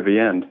carrying the heavy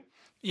end.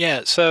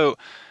 Yeah. So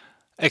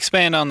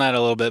expand on that a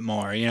little bit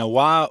more.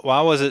 Why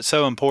was it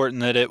so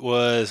important that it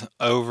was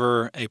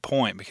over a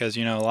point? Because,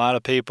 a lot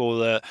of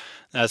people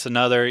that's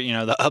another,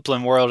 the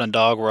upland world and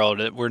dog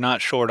world, we're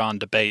not short on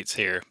debates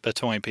here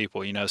between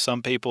people.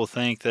 Some people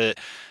think that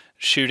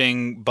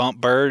shooting bump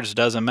birds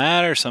doesn't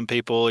matter. Some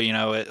people,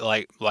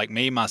 like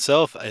me,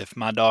 myself, if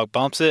my dog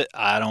bumps it,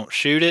 I don't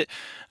shoot it.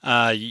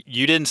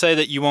 You didn't say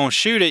that you won't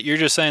shoot it. You're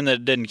just saying that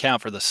it didn't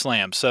count for the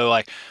slam. So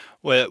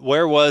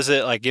where was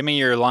it? Give me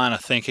your line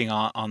of thinking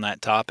on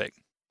that topic.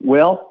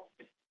 Well,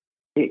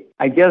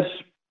 I guess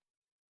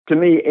to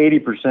me,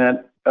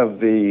 80% of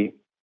the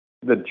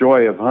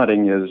joy of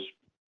hunting is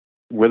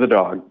with a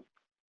dog.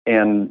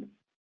 And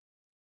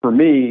for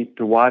me,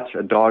 to watch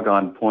a dog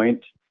on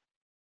point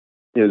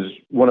is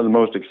one of the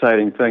most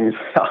exciting things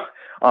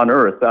on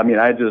earth. I mean,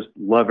 I just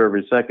love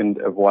every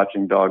second of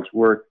watching dogs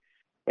work.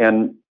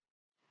 And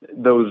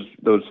those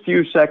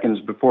few seconds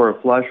before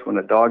a flush when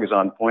a dog is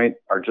on point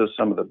are just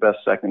some of the best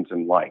seconds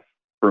in life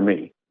for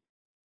me.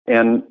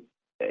 And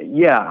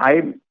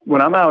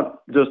when I'm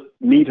out just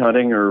meat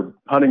hunting or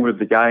hunting with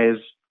the guys,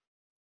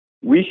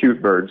 we shoot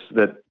birds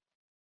that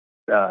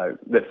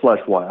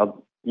flush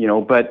wild,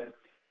 but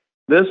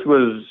this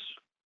was,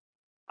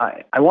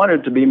 I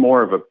wanted to be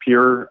more of a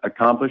pure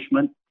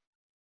accomplishment.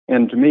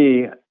 And to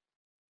me,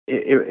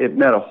 it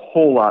meant a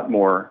whole lot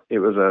more. It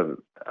was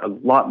a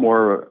lot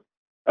more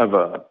of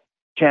a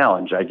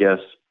challenge, I guess,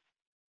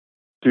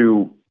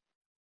 to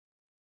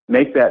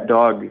make that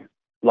dog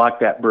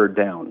lock that bird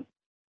down.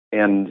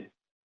 And,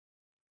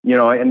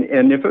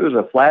 and if it was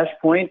a flash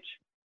point,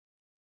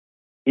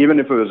 even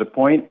if it was a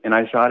point and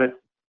I shot it,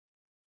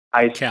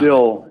 I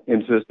still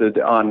insisted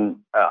on,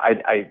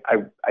 I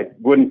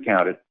wouldn't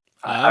count it.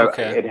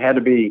 Okay. It had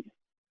to be,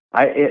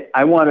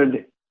 I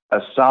wanted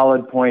a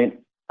solid point,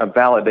 a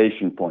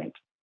validation point,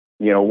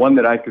 one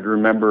that I could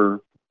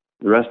remember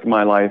the rest of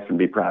my life and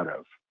be proud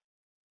of.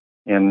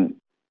 And,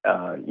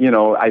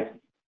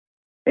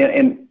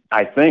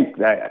 I think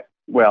that,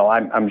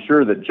 I'm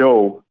sure that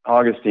Joe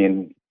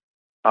Augustine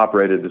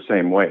operated the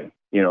same way.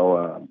 It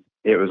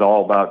was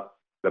all about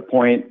the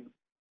point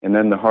and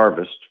then the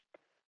harvest.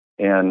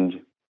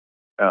 And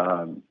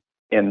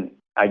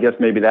I guess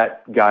maybe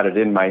that got it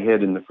in my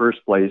head in the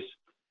first place.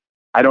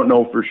 I don't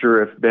know for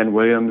sure if Ben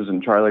Williams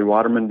and Charlie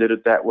Waterman did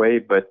it that way,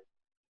 but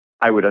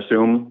I would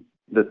assume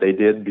that they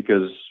did,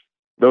 because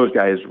those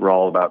guys were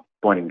all about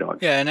pointing dogs.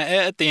 Yeah, and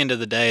at the end of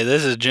the day,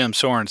 this is Jim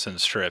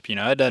Sorensen's trip.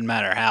 It doesn't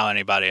matter how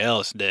anybody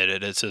else did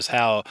it. It's just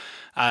how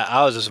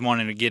I was just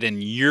wanting to get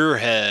in your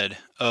head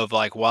of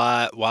like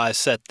why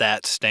set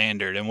that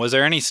standard. And was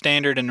there any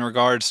standard in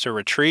regards to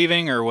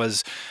retrieving, or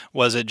was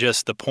it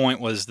just the point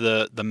was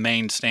the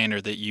main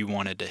standard that you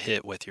wanted to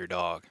hit with your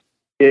dog?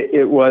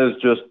 It was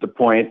just the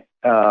point.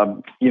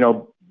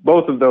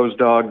 Both of those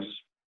dogs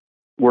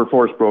were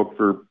force broke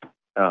for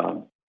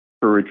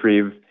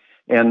retrieve,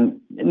 and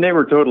they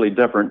were totally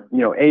different.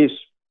 Ace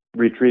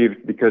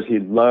retrieved because he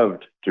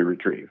loved to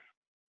retrieve,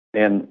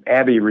 and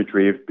Abby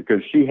retrieved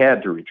because she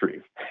had to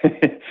retrieve.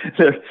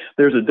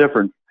 There's a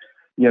difference,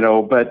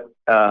 but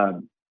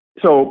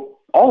so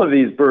all of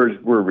these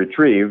birds were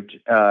retrieved,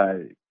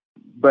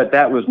 but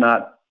that was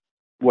not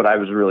what I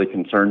was really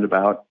concerned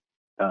about.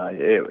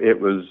 It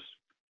was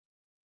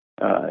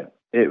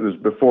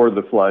before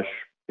the flush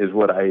is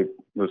what I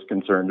was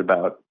concerned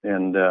about,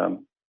 and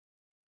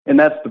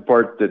that's the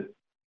part that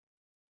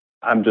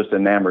I'm just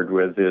enamored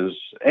with.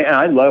 And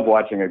I love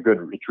watching a good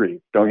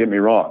retrieve. Don't get me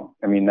wrong.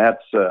 I mean,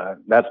 that's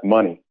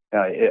money.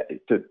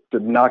 To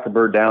knock a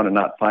bird down and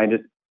not find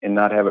it and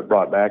not have it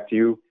brought back to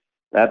you,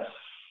 that's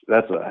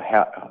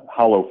a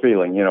hollow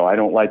feeling. I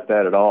don't like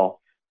that at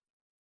all.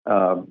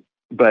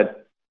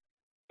 But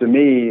to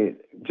me,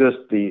 just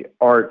the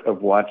art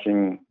of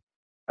watching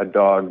a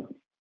dog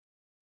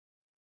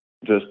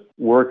just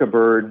work a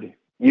bird,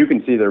 you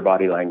can see their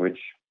body language,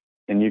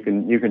 and you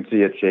can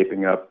see it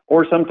shaping up.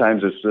 Or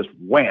sometimes it's just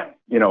wham,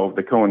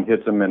 the cone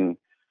hits them and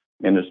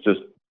it's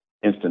just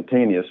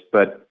instantaneous.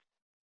 But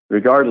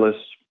regardless,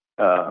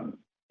 to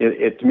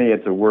me,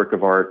 it's a work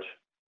of art,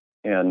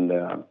 and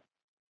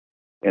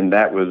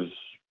that was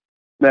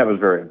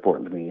very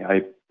important to me.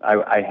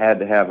 I had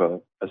to have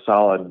a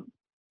solid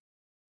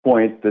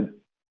point that,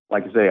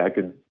 like I say, I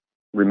could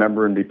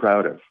remember and be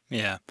proud of.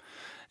 Yeah.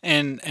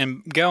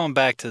 And going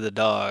back to the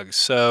dogs,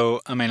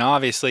 so I mean,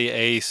 obviously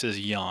Ace is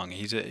young.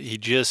 He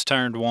just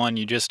turned 1.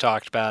 You just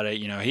talked about it.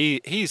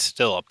 He's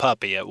still a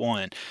puppy at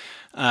 1.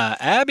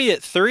 Abby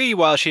at 3,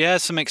 while she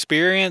has some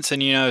experience,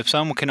 and if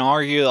someone can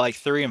argue like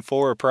 3 and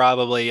 4 are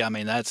probably, I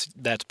mean, that's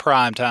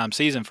prime time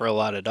season for a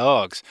lot of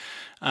dogs.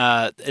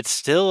 It's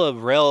still a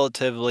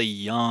relatively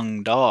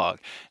young dog.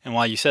 And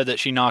while you said that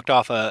she knocked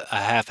off a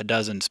half a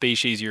dozen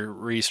species, you're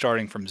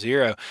restarting from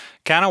 0.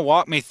 Kind of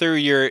walk me through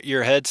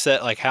your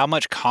headset. Like, how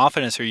much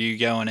confidence are you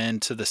going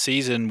into the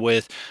season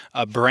with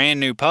a brand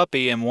new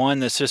puppy and one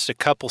that's just a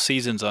couple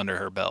seasons under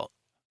her belt?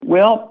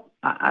 Well,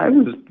 I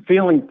was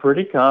feeling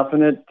pretty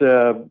confident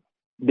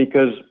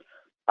because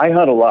I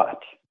hunt a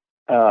lot,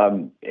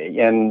 and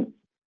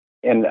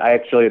I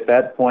actually at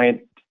that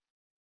point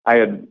I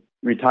had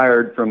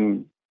retired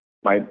from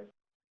my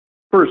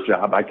first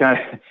job. I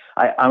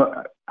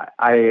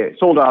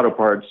sold auto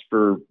parts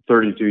for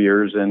 32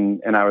 years,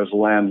 and I was a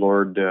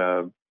landlord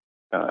at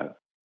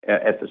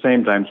the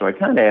same time. So I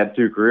kind of had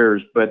 2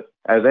 careers, but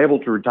I was able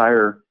to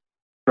retire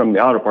from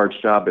the auto parts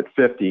job at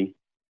 50.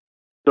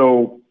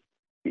 So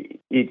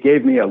it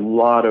gave me a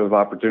lot of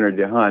opportunity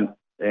to hunt,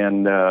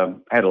 and I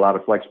had a lot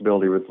of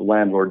flexibility with the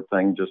landlord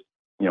thing, just,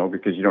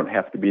 because you don't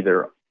have to be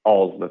there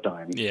all the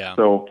time. Yeah.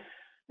 So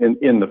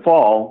in the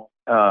fall,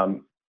 I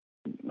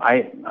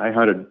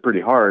hunted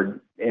pretty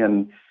hard.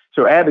 And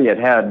so Abby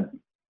had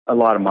a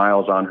lot of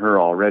miles on her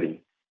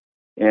already,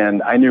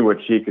 and I knew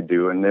what she could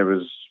do. And there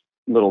was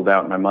little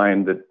doubt in my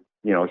mind that,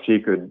 she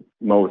could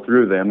mow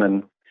through them.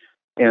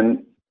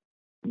 And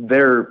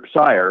their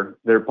sire,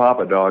 their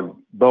papa dog,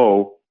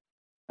 Bo,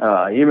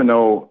 even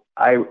though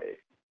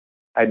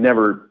I'd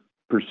never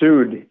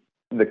pursued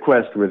the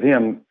quest with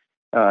him,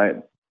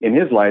 in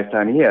his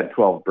lifetime, he had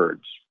 12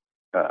 birds,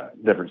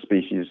 different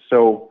species.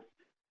 So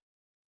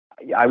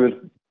I was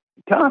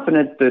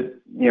confident that,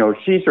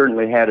 she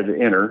certainly had it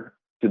in her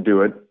to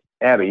do it,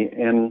 Abby.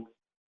 And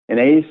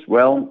Ace,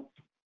 well,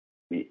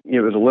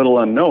 it was a little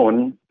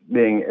unknown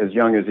being as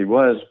young as he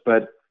was,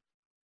 but,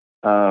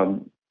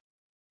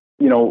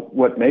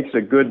 what makes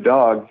a good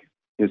dog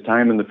is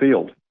time in the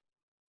field.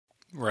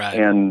 Right.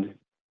 And,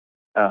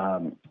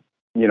 Ben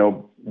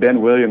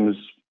Williams,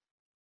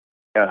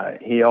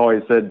 he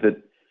always said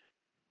that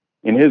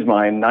in his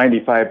mind,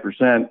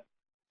 95%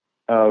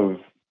 of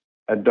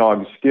a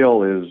dog's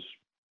skill is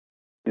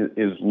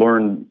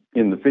learned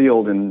in the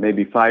field, and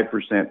maybe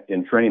 5%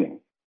 in training.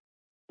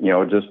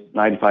 Just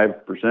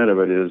 95% of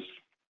it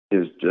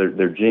is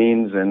their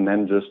genes, and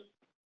then just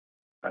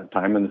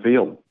time in the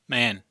field.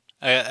 Man.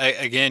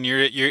 Again,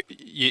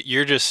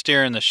 you're just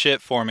steering the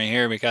ship for me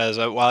here, because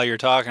while you're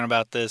talking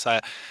about this,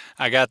 I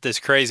got this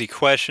crazy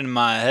question in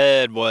my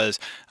head. I was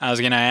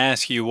going to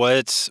ask you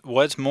what's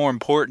more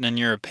important in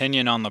your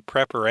opinion on the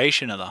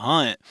preparation of the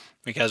hunt,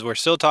 because we're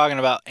still talking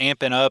about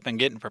amping up and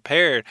getting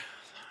prepared.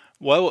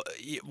 What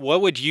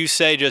would you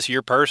say, just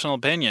your personal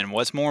opinion?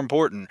 What's more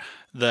important,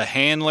 the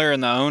handler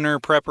and the owner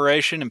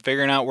preparation and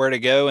figuring out where to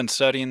go and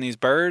studying these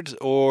birds,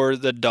 or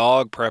the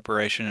dog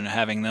preparation and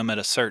having them at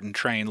a certain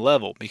trained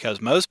level? Because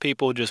most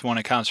people just want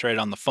to concentrate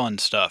on the fun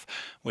stuff,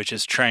 which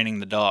is training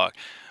the dog.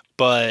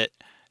 but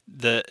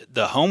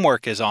the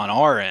homework is on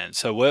our end.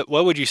 So what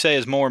would you say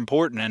is more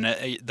important?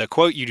 And the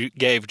quote you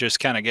gave just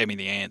kind of gave me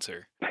the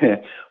answer.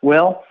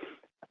 Well,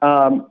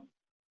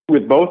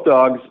 with both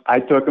dogs,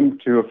 I took them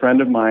to a friend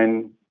of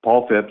mine,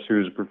 Paul Phipps,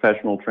 who's a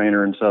professional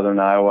trainer in Southern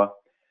Iowa.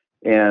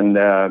 And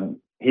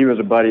he was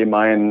a buddy of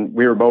mine.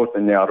 We were both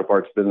in the auto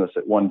parts business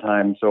at one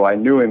time, so I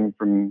knew him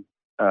from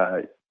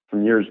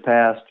years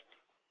past.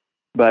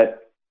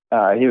 But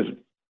he was,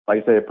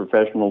 like I say, a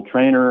professional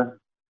trainer.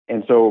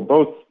 And so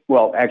Bo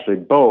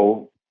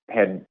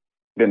had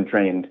been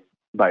trained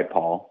by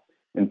Paul,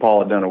 and Paul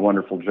had done a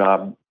wonderful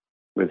job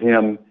with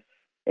him.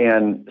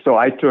 And so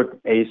I took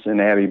Ace and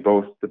Abby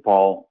both to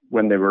Paul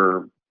when they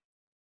were,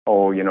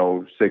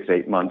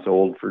 6-8 months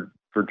old for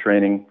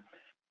training.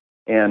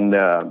 And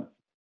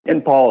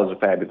Paul is a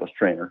fabulous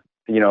trainer.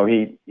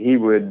 He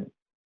would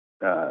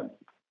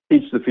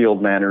teach the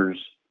field manners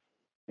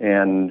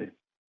and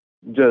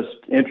just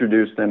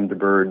introduce them to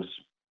birds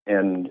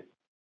and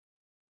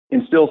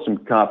instill some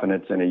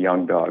confidence in a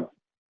young dog.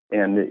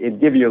 And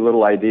it'd give you a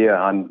little idea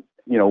on,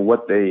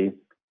 what they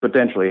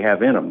potentially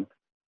have in them.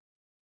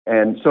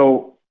 And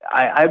so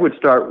I would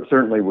start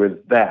certainly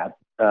with that.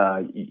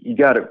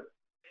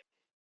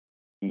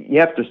 You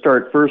have to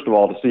start, first of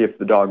all, to see if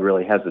the dog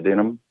really has it in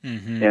them.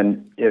 Mm-hmm.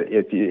 And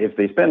if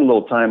they spend a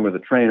little time with a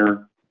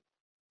trainer,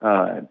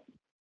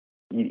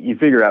 you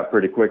figure out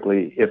pretty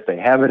quickly if they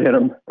have it in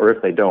them or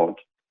if they don't.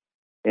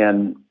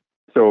 And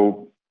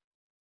so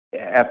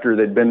after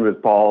they'd been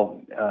with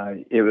Paul,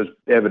 it was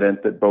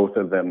evident that both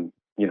of them,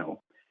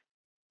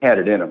 had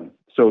it in them.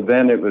 So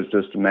then it was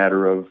just a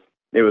matter of,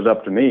 it was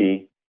up to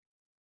me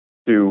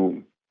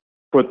to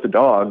put the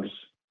dogs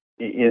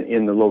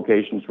in the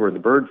locations where the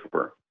birds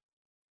were.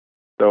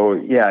 So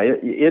yeah,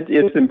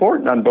 it's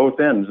important on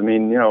both ends. I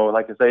mean,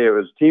 like I say, it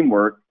was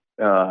teamwork,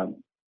 dog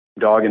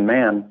and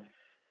man.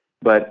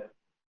 But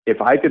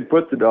if I could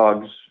put the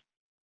dogs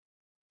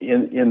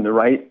in the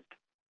right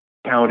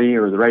county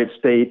or the right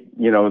state,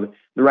 the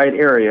right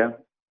area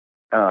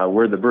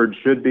where the birds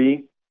should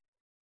be,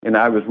 and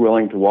I was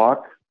willing to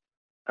walk,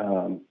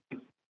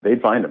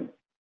 they'd find them.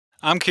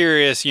 I'm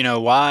curious,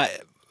 why.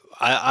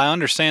 I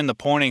understand the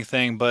pointing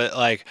thing, but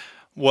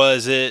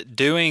was it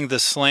doing the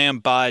slam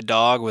by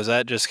dog? Was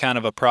that just kind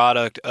of a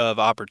product of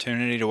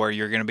opportunity to where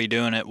you're going to be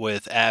doing it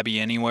with Abby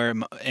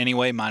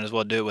anyway, might as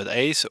well do it with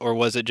Ace? Or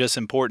was it just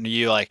important to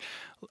you,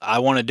 I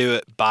want to do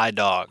it by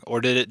dog? Or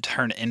did it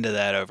turn into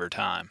that over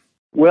time?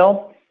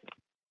 Well,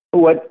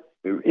 what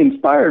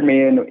inspired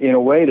me in a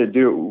way to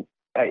do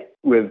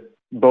with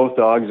both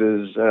dogs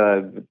is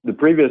the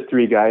previous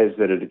 3 guys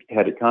that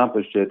had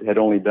accomplished it had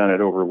only done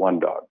it over one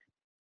dog.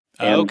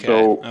 And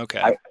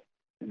okay.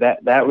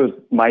 That was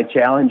my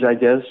challenge, I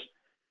guess,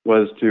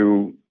 was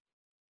to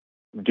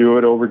do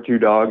it over 2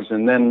 dogs.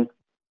 And then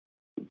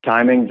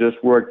timing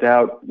just worked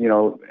out.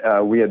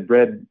 We had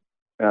bred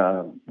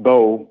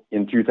Bo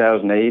in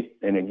 2008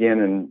 and again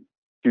in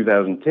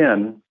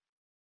 2010.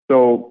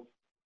 So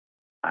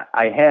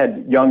I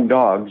had young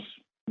dogs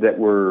that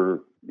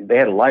they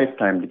had a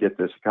lifetime to get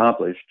this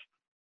accomplished.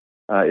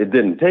 It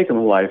didn't take them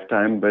a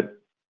lifetime, but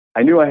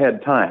I knew I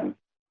had time,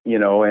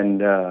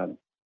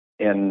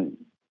 and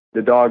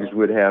the dogs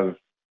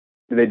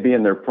they'd be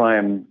in their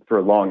prime for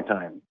a long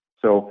time.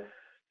 So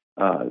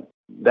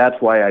that's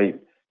why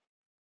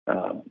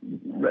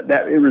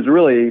that it was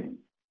really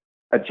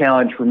a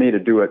challenge for me to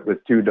do it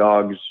with 2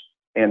 dogs.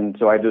 And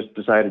so I just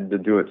decided to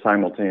do it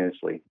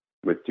simultaneously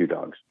with 2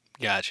 dogs.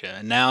 Gotcha.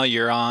 And now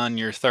you're on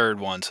your 3rd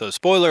one. So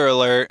spoiler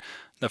alert,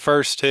 the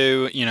first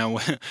 2,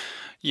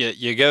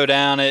 you go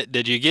down it.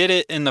 Did you get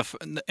it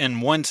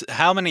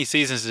how many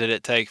seasons did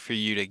it take for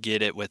you to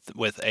get it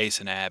with Ace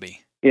and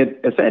Abby?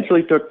 It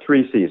essentially took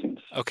 3 seasons.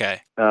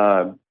 Okay.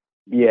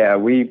 Yeah,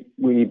 we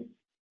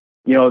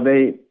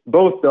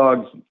both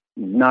dogs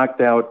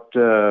knocked out,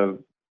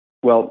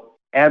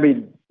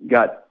 Abby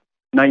got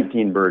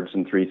 19 birds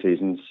in 3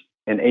 seasons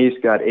and Ace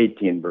got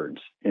 18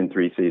 birds in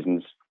 3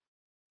 seasons.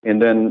 And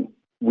then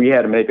we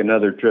had to make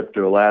another trip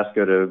to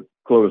Alaska to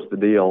close the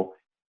deal.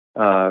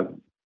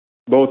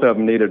 Both of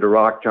them needed a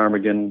rock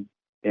ptarmigan,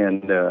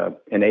 and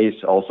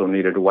Ace also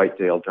needed a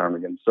white-tailed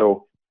ptarmigan.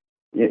 So,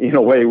 in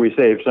a way, we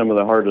saved some of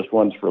the hardest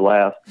ones for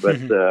last. But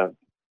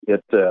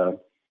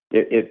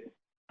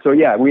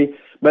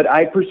but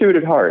I pursued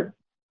it hard.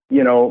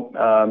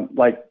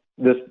 Like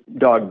this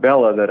dog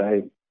Bella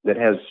that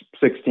has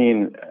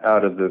 16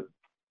 out of the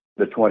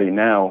 20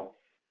 now.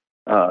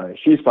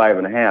 She's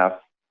 5.5.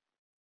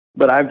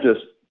 But I've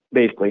just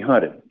basically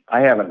hunted. I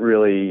haven't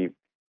really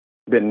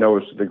been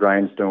nose to the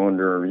grindstone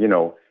or,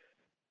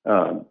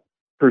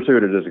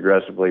 pursued it as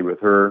aggressively with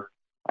her.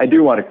 I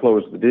do want to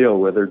close the deal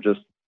with her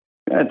just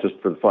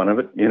for the fun of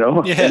it, Yeah,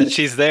 and,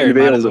 she's there. To be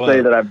able to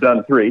say that I've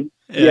done 3.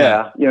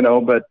 Yeah, but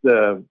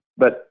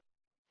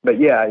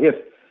yeah, if,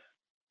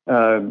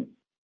 and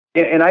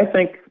I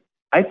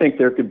think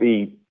there could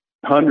be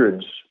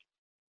hundreds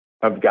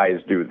of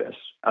guys do this.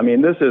 I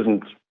mean, this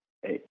isn't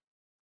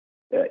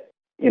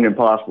an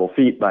impossible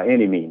feat by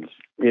any means.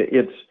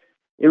 It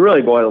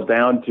really boils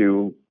down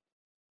to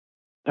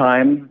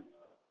time,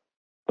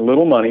 a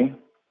little money,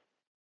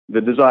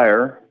 the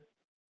desire,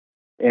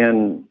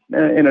 and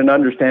an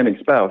understanding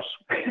spouse.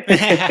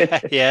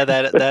 Yeah,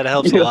 that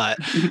helps a lot.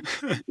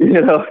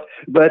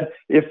 But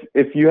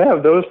if you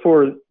have those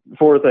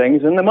four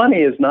things, and the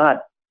money is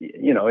not,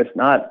 it's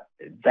not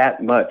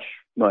that much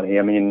money.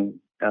 I mean,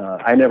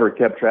 I never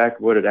kept track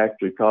of what it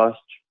actually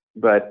costs,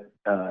 but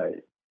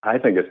I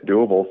think it's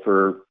doable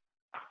for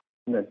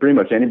pretty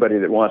much anybody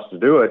that wants to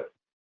do it,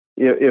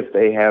 if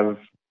they have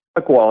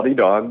a quality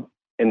dog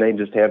and they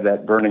just have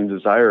that burning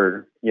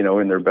desire,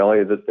 in their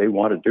belly that they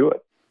want to do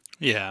it.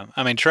 Yeah.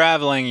 I mean,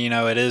 traveling,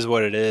 it is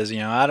what it is.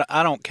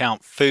 I don't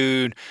count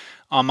food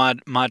on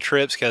my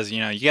trips because,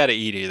 you got to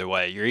eat either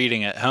way. You're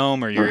eating at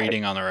home or you're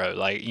eating on the road.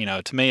 Like,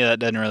 to me, that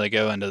doesn't really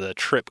go into the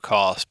trip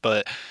cost,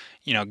 but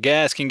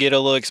gas can get a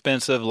little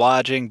expensive,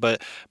 lodging,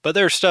 but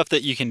there's stuff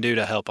that you can do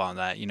to help on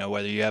that.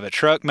 Whether you have a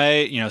truck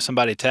mate,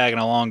 somebody tagging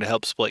along to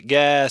help split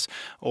gas,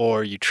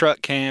 or you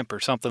truck camp or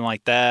something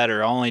like that,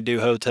 or only do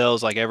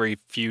hotels like every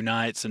few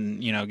nights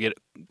and, get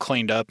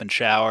cleaned up and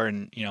shower.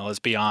 And, let's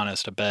be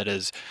honest, a bed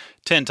is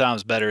 10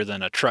 times better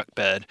than a truck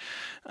bed.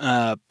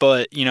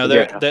 But,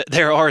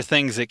 there are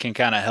things that can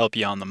kind of help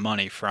you on the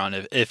money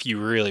front if you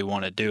really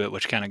want to do it,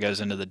 which kind of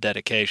goes into the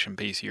dedication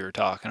piece you were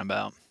talking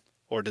about,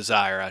 or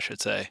desire, I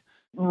should say.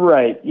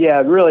 Right.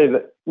 Yeah. Really,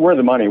 where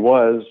the money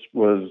was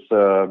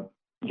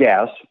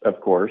gas, of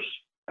course,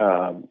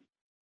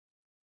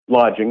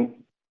 lodging,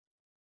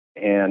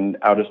 and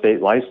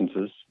out-of-state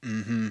licenses,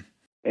 and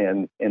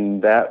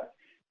that,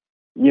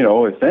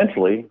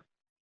 essentially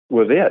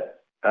was it.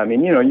 I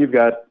mean, you've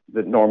got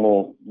the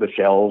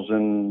shells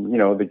and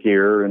the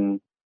gear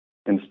and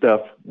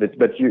stuff,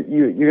 but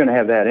you're going to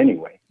have that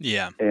anyway.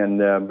 Yeah. And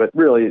but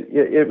really,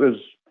 it was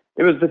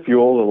the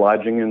fuel, the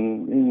lodging,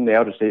 and the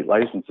out-of-state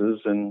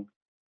licenses. And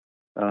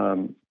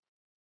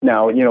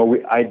now,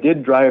 I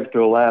did drive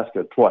to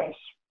Alaska twice.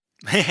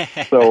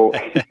 So,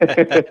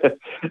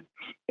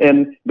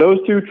 and those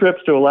 2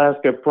 trips to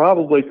Alaska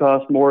probably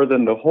cost more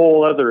than the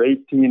whole other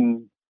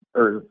 18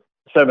 or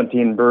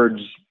 17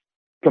 birds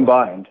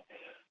combined,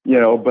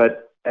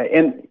 but,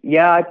 and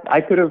yeah, I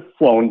could have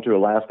flown to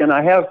Alaska, and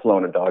I have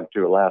flown a dog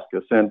to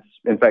Alaska since.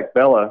 In fact,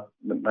 Bella,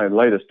 my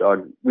latest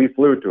dog, we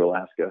flew to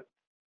Alaska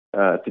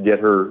to get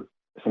her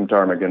some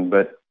ptarmigan.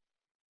 But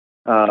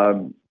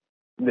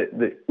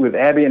with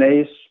Abby and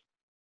Ace,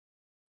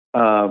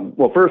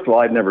 well, first of all,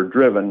 I'd never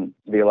driven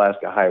the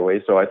Alaska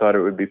highway, so I thought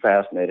it would be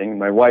fascinating.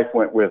 My wife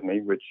went with me,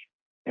 which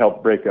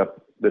helped break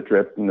up the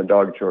trip and the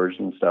dog chores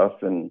and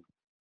stuff. And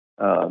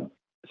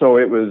so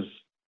it was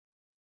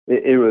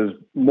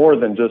more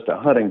than just a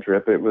hunting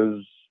trip. It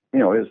was,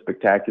 it was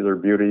spectacular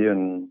beauty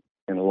and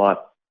a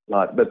lot.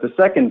 But the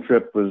second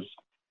trip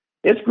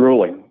it's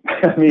grueling.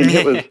 I mean,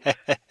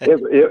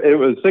 it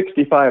was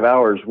 65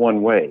 hours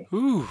one way.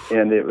 Ooh.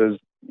 And it was,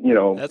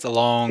 that's a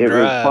long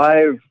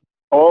drive.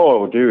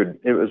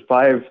 It was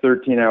 5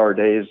 13-hour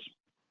days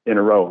in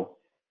a row,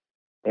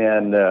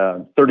 and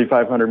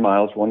 3,500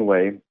 miles one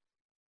way.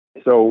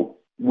 So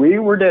we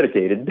were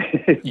dedicated,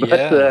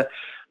 but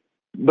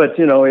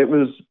it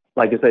was,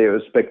 like I say, it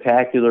was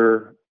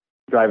spectacular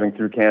driving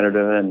through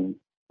Canada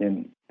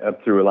and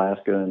up through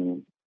Alaska.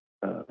 And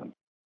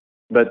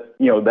but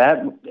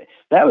that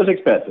was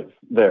expensive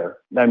there.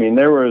 I mean,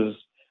 there was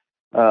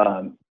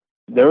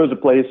a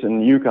place in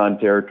the Yukon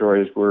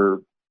territories where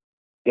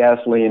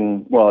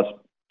gasoline, well, it's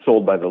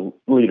sold by the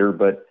liter,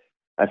 but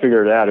I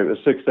figured it out. It was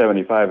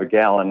 $6.75 a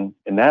gallon,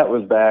 and that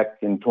was back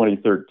in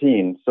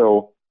 2013.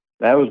 So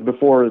that was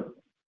before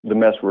the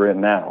mess we're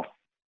in now.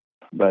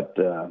 But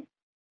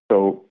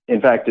so,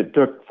 in fact, it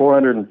took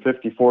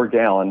 454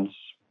 gallons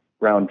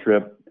round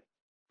trip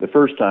the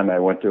first time I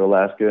went to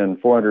Alaska, and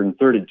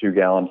 432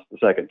 gallons the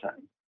second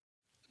time.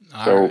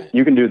 All right.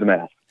 You can do the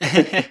math.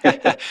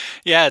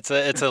 Yeah,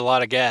 it's a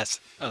lot of gas,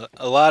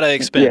 a lot of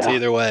expense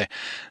either way.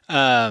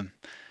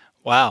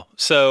 Wow.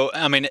 So,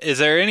 I mean, is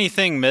there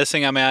anything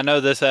missing? I mean, I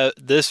know this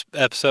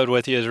episode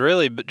with you has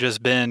really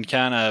just been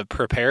kind of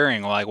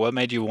preparing, like what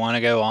made you want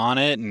to go on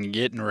it and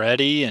getting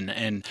ready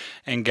and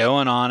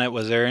going on it.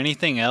 Was there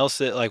anything else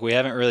that like we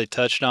haven't really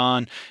touched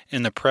on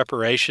in the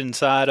preparation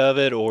side of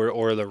it,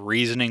 or the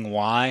reasoning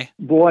why?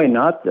 Boy,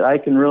 not that I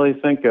can really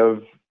think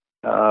of.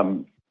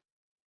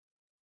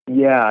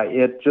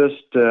 It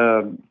just,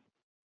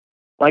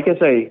 like I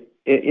say,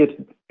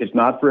 it's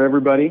not for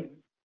everybody.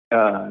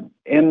 And,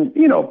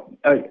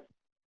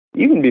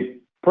 you can be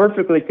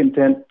perfectly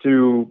content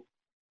to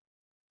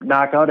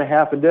knock out a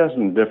half a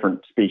dozen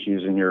different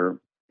species in your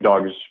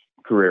dog's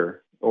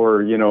career.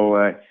 Or,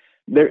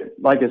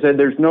 like I said,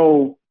 there's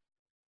no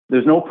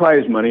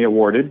prize money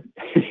awarded.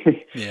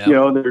 Yeah.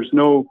 There's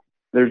no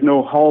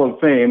Hall of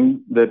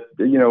Fame that,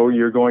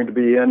 you're going to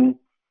be in.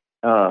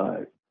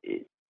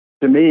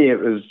 To me, it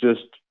was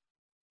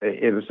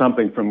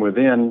something from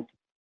within,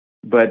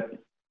 but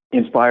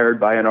inspired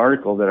by an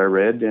article that I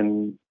read,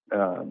 and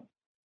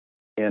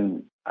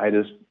I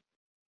just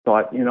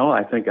thought,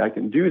 I think I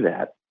can do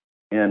that.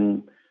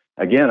 And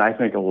again, I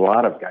think a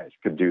lot of guys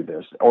could do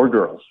this, or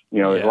girls. A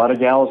lot of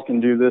gals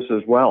can do this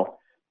as well.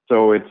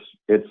 So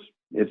it's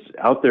it's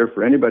out there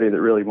for anybody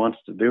that really wants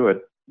to do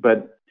it.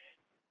 But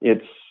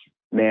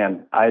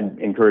I'd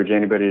encourage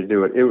anybody to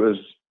do it.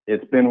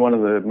 It's been one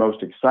of the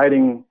most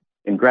exciting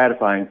and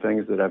gratifying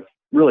things that I've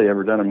really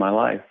ever done in my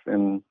life.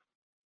 And,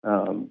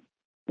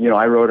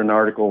 I wrote an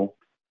article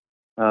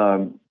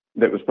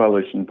that was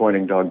published in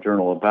Pointing Dog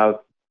Journal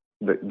about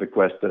the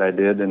quest that I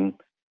did. And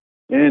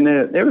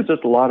it was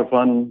just a lot of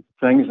fun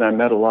things. I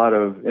met a lot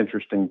of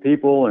interesting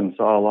people and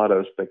saw a lot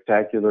of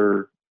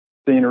spectacular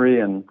scenery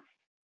and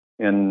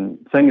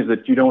things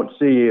that you don't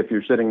see if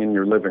you're sitting in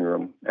your living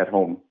room at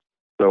home.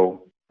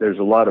 So there's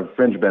a lot of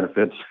fringe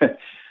benefits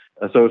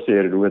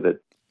associated with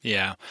it.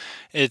 Yeah,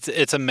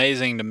 it's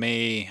amazing to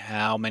me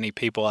how many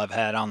people I've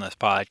had on this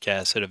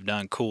podcast that have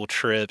done cool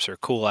trips or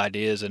cool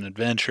ideas and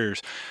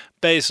adventures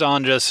based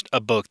on just a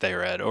book they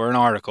read or an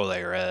article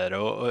they read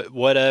or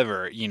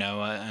whatever,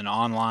 an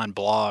online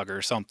blog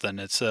or something.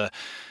 It's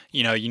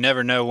you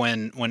never know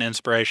when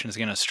inspiration is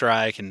going to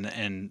strike,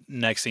 and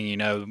next thing you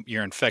know,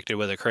 you're infected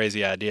with a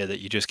crazy idea that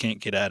you just can't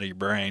get out of your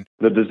brain.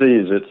 The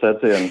disease, it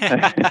sets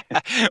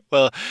in.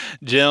 Well,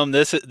 Jim,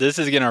 this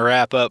is going to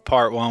wrap up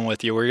part one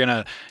with you.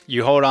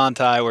 You hold on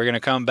tight. We're going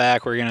to come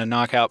back. We're going to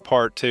knock out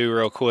part two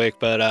real quick,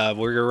 but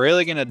we're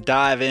really going to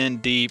dive in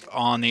deep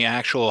on the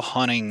actual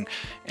hunting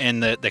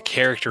and the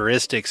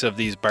characteristics of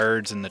these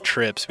birds and the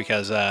trips,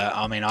 because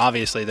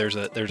obviously there's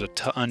a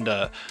ton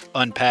to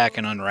unpack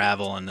and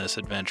unravel in this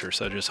adventure.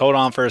 So just hold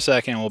on for a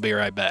second. We'll be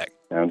right back.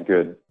 Sounds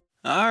good.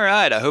 All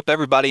right. I hope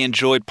everybody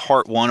enjoyed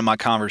part one of my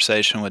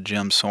conversation with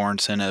Jim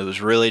Sorensen. It was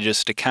really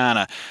just to kind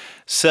of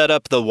set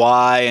up the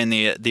why and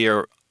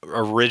the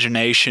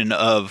origination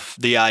of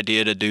the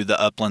idea to do the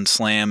Upland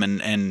Slam,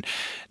 and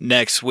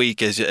next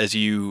week as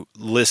you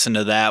listen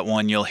to that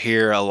one, you'll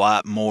hear a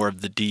lot more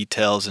of the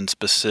details and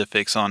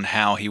specifics on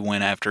how he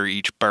went after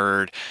each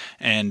bird,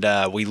 and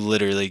we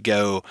literally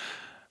go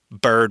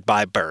bird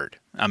by bird.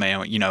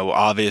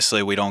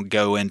 Obviously we don't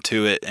go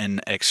into it in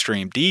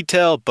extreme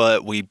detail,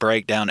 but we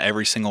break down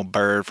every single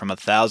bird from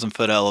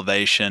 1,000-foot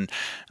elevation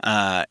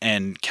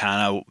and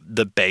kind of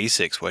the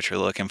basics, what you're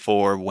looking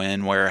for,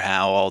 when, where,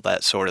 how, all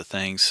that sort of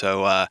thing.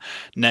 So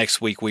next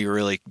week we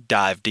really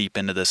dive deep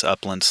into this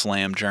Upland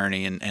Slam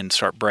journey and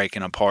start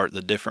breaking apart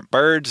the different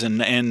birds and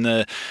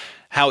the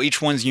how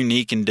each one's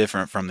unique and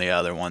different from the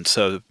other one.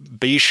 So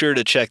be sure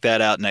to check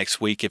that out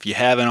next week. If you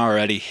haven't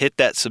already, hit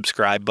that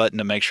subscribe button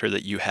to make sure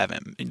that you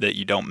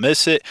don't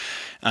miss it.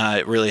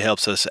 It really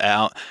helps us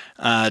out.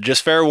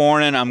 Just fair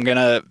warning, I'm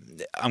gonna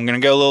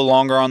go a little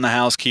longer on the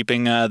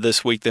housekeeping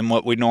this week than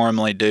what we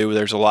normally do.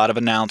 There's a lot of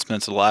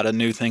announcements, a lot of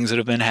new things that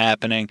have been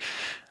happening.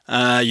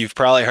 You've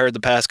probably heard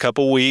the past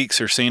couple weeks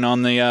or seen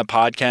on the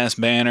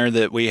podcast banner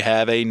that we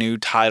have a new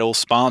title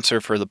sponsor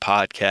for the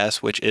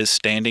podcast, which is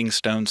Standing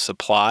Stone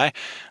Supply.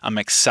 I'm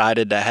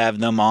excited to have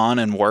them on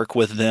and work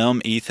with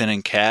them, Ethan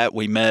and Kat.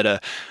 We met a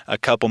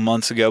couple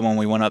months ago when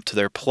we went up to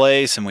their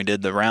place and we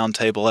did the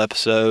roundtable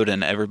episode,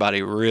 and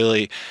everybody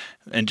really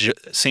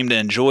seemed to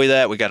enjoy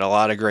that. We got a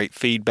lot of great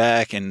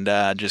feedback, and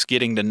just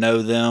getting to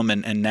know them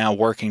and now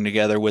working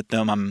together with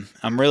them.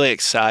 I'm really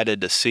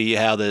excited to see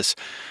how this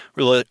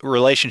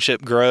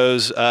relationship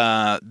grows.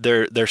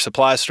 Their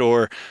supply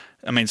store,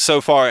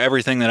 so far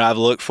everything that I've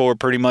looked for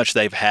pretty much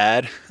they've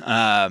had.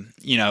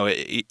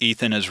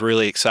 Ethan is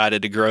really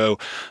excited to grow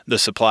the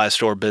supply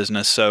store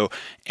business. So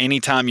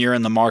anytime you're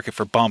in the market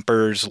for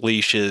bumpers,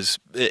 leashes,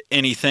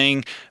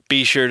 anything,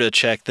 be sure to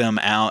check them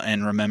out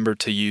and remember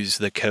to use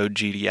the code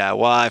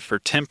GDIY for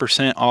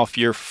 10% off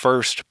your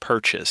first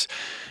purchase.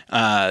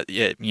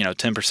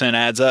 10%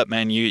 adds up,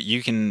 man.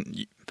 You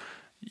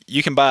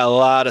can buy a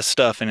lot of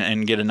stuff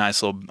and get a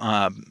nice little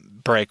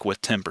break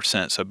with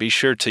 10%. So be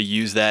sure to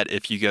use that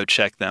if you go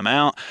check them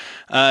out.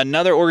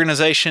 Another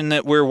organization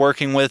that we're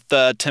working with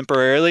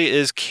temporarily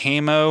is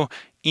Camo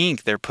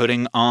Inc. They're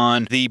putting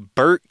on the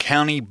Burt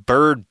County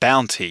Bird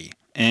Bounty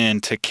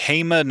in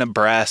Tekamah,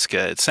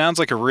 Nebraska. It sounds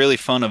like a really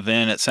fun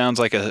event. It sounds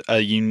like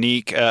a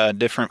unique,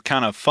 different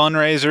kind of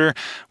fundraiser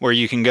where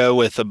you can go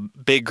with a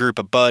big group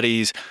of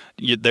buddies.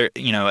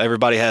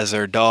 Everybody has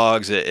their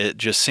dogs. It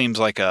just seems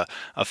like a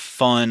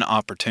fun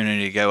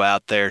opportunity to go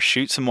out there,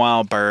 shoot some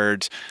wild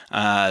birds,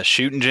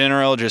 shoot in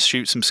general, just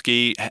shoot some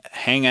skeet,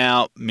 hang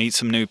out, meet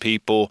some new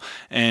people,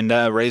 and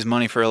raise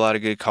money for a lot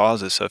of good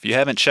causes. So if you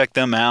haven't checked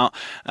them out,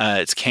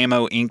 it's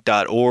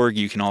camoinc.org.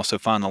 You can also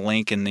find the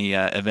link in the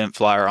event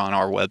flyer on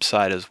our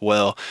website as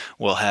well.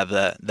 We'll have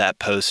that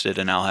posted,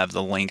 and I'll have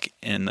the link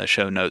in the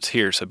show notes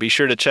here. So be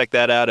sure to check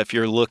that out if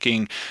you're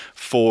looking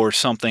for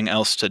something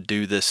else to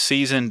do this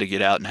season, to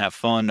get out and have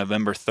fun,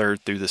 November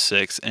 3rd through the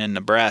 6th in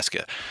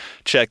Nebraska.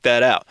 Check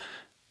that out.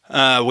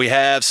 We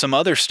have some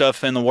other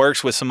stuff in the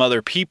works with some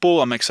other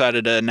people. I'm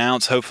excited to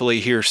announce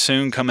hopefully here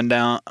soon coming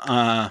down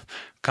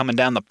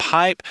the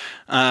pipe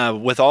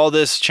with all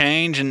this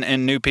change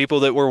and new people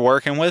that we're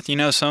working with.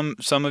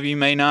 Some of you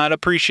may not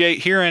appreciate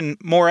hearing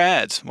more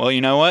ads. Well,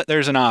 you know what?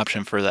 There's an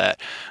option for that.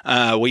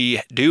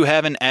 We do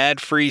have an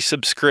ad-free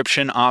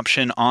subscription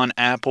option on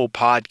Apple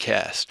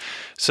Podcasts.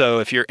 So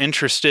if you're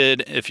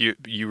interested, if you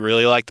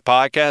really like the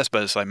podcast,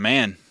 but it's like,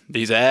 man,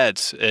 these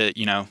ads, hey,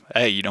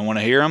 you don't want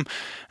to hear them,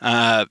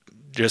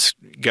 just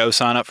go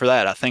sign up for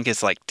that. I think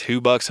it's like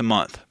 $2 a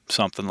month,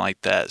 something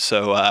like that.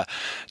 So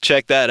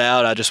check that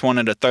out. I just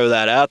wanted to throw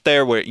that out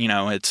there where,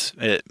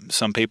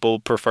 some people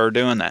prefer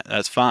doing that.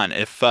 That's fine.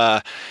 If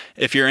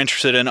you're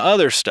interested in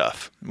other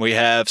stuff, we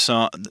have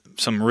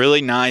some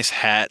really nice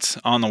hats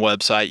on the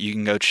website you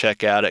can go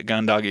check out at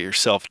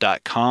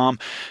gundogityourself.com.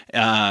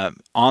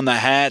 On the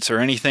hats or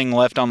anything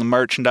left on the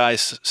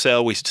merchandise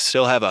sale, we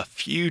still have a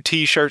few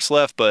t-shirts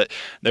left, but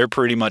they're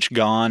pretty much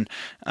gone.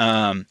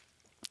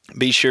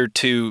 Be sure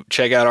to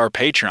check out our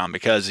Patreon,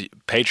 because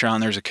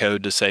Patreon, there's a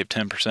code to save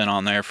 10%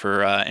 on there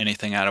for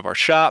anything out of our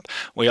shop.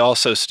 We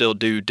also still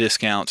do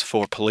discounts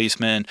for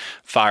policemen,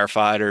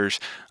 firefighters,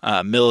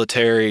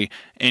 military,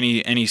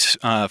 any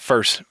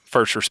first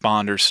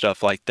responders,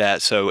 stuff like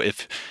that. So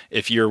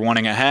if you're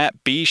wanting a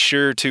hat, be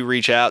sure to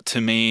reach out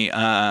to me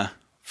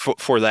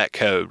for that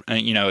code.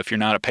 If you're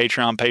not a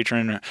Patreon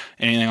patron or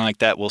anything like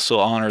that, we'll still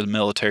honor the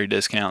military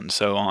discount and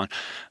so on.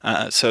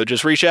 So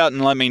just reach out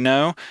and let me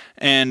know.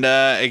 And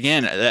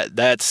again,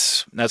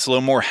 that's a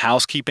little more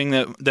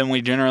housekeeping than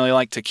we generally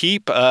like to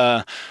keep.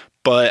 But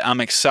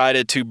I'm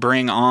excited to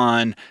bring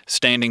on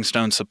Standing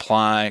Stone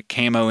Supply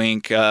Camo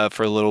Ink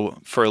for a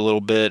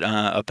little bit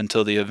up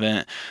until the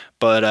event.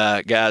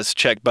 But guys,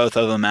 check both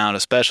of them out,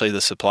 especially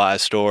the supply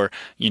store.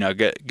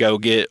 Go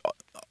get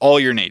all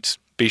your needs.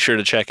 Be sure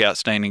to check out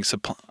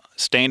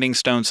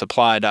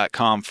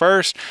StandingStoneSupply.com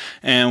first.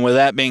 And with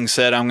that being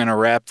said, I'm going to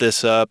wrap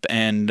this up.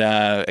 And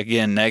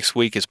again, next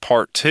week is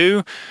part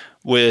 2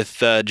 with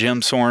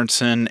Jim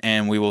Sorensen,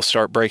 and we will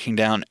start breaking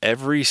down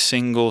every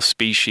single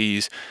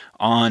species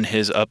on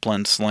his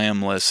Upland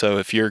Slam list. So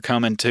if you're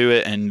coming to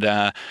it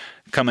and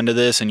coming to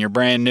this and you're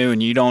brand new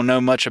and you don't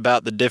know much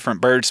about the different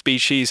bird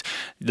species,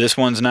 this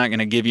one's not going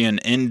to give you an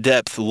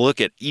in-depth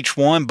look at each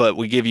one, but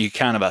we give you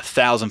kind of a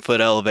 1,000-foot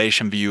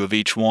elevation view of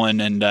each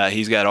one, and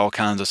he's got all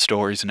kinds of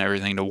stories and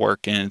everything to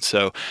work in.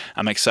 So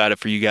I'm excited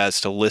for you guys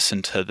to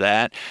listen to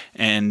that,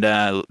 and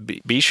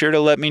be sure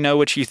to let me know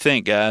what you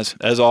think, guys.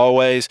 As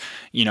always,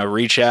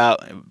 reach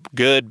out,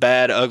 good,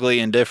 bad, ugly,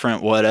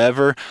 indifferent,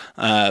 whatever.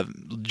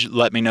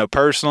 Let me know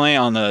personally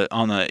on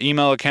the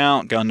email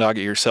account,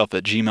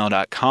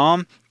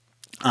 gundogityourself@gmail.com.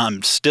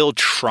 I'm still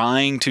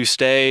trying to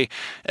stay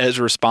as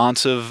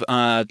responsive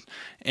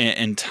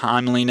and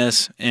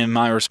timeliness in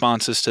my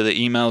responses to the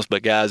emails,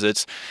 but guys,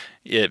 it's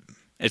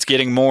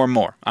getting more and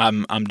more.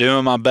 I'm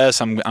doing my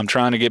best. I'm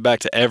trying to get back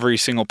to every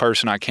single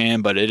person I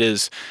can, but it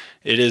is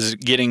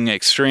getting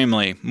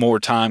extremely more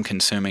time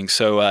consuming.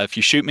 So if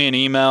you shoot me an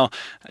email,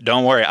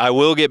 don't worry, I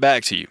will get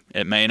back to you.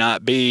 It may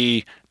not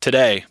be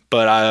today,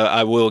 but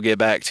I will get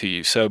back to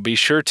you. So be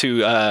sure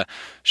to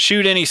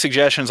shoot any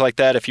suggestions like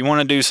that. If you want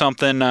to do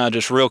something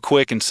just real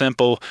quick and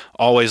simple,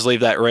 always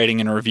leave that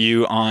rating and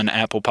review on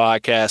Apple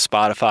Podcasts,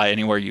 Spotify,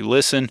 anywhere you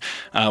listen.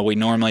 We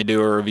normally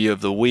do a review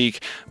of the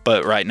week,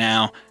 but right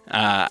now,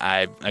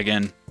 I,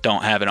 again,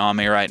 don't have it on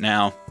me right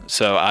now.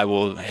 So I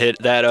will hit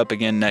that up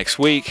again next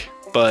week.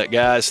 But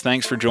guys,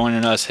 thanks for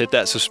joining us. Hit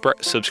that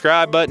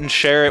subscribe button,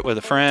 share it with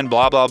a friend,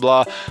 blah, blah,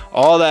 blah.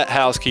 All that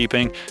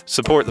housekeeping.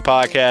 Support the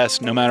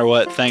podcast no matter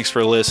what. Thanks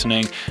for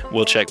listening.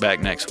 We'll check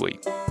back next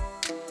week.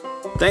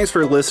 Thanks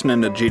for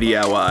listening to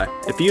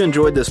GDIY. If you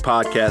enjoyed this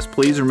podcast,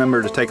 please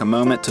remember to take a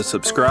moment to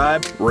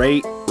subscribe,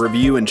 rate,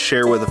 review, and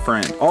share with a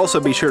friend. Also,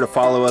 be sure to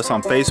follow us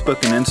on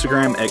Facebook and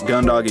Instagram at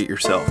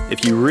GundogItYourself.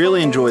 If you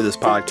really enjoy this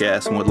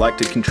podcast and would like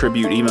to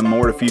contribute even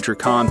more to future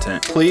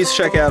content, please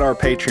check out our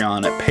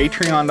Patreon at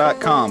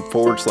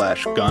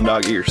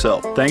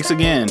patreon.com/GundogItYourself. Thanks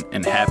again,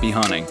 and happy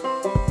hunting.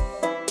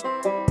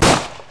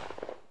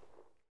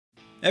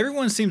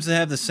 Everyone seems to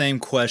have the same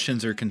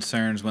questions or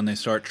concerns when they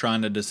start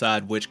trying to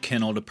decide which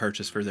kennel to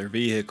purchase for their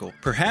vehicle.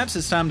 Perhaps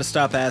it's time to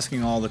stop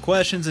asking all the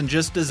questions and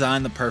just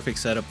design the perfect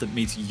setup that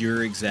meets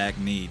your exact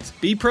needs.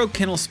 B-Pro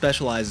Kennel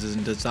specializes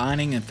in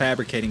designing and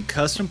fabricating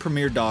custom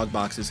Premier dog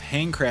boxes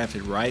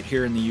handcrafted right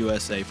here in the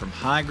USA from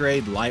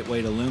high-grade,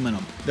 lightweight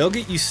aluminum. They'll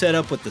get you set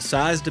up with the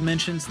size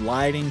dimensions,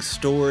 lighting,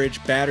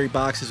 storage, battery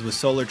boxes with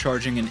solar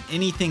charging, and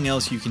anything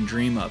else you can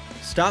dream of.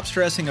 Stop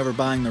stressing over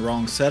buying the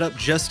wrong setup,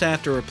 just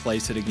have to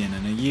replace it again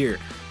in a year.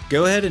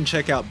 Go ahead and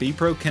check out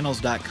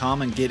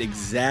bprokennels.com and get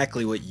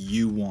exactly what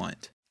you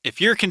want. If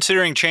you're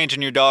considering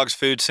changing your dog's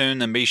food soon,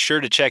 then be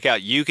sure to check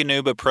out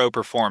Eukanuba Pro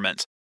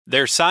Performance.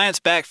 Their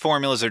science-backed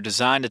formulas are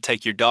designed to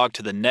take your dog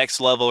to the next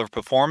level of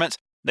performance.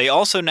 They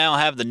also now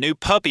have the new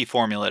puppy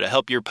formula to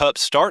help your pup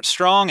start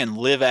strong and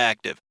live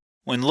active.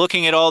 When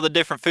looking at all the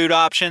different food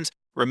options,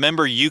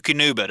 remember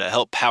Eukanuba to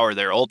help power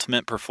their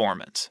ultimate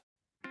performance.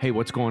 Hey,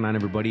 what's going on,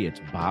 everybody? It's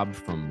Bob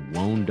from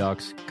Lone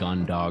Ducks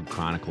Gun Dog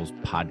Chronicles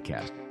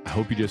podcast. I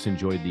hope you just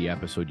enjoyed the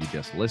episode you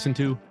just listened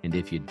to. And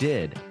if you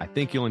did, I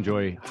think you'll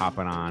enjoy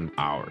hopping on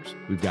ours.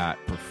 We've got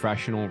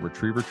professional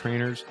retriever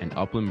trainers and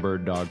upland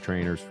bird dog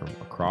trainers from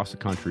across the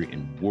country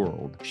and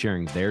world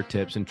sharing their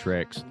tips and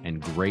tricks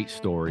and great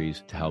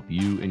stories to help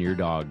you and your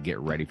dog get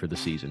ready for the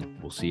season.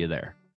 We'll see you there.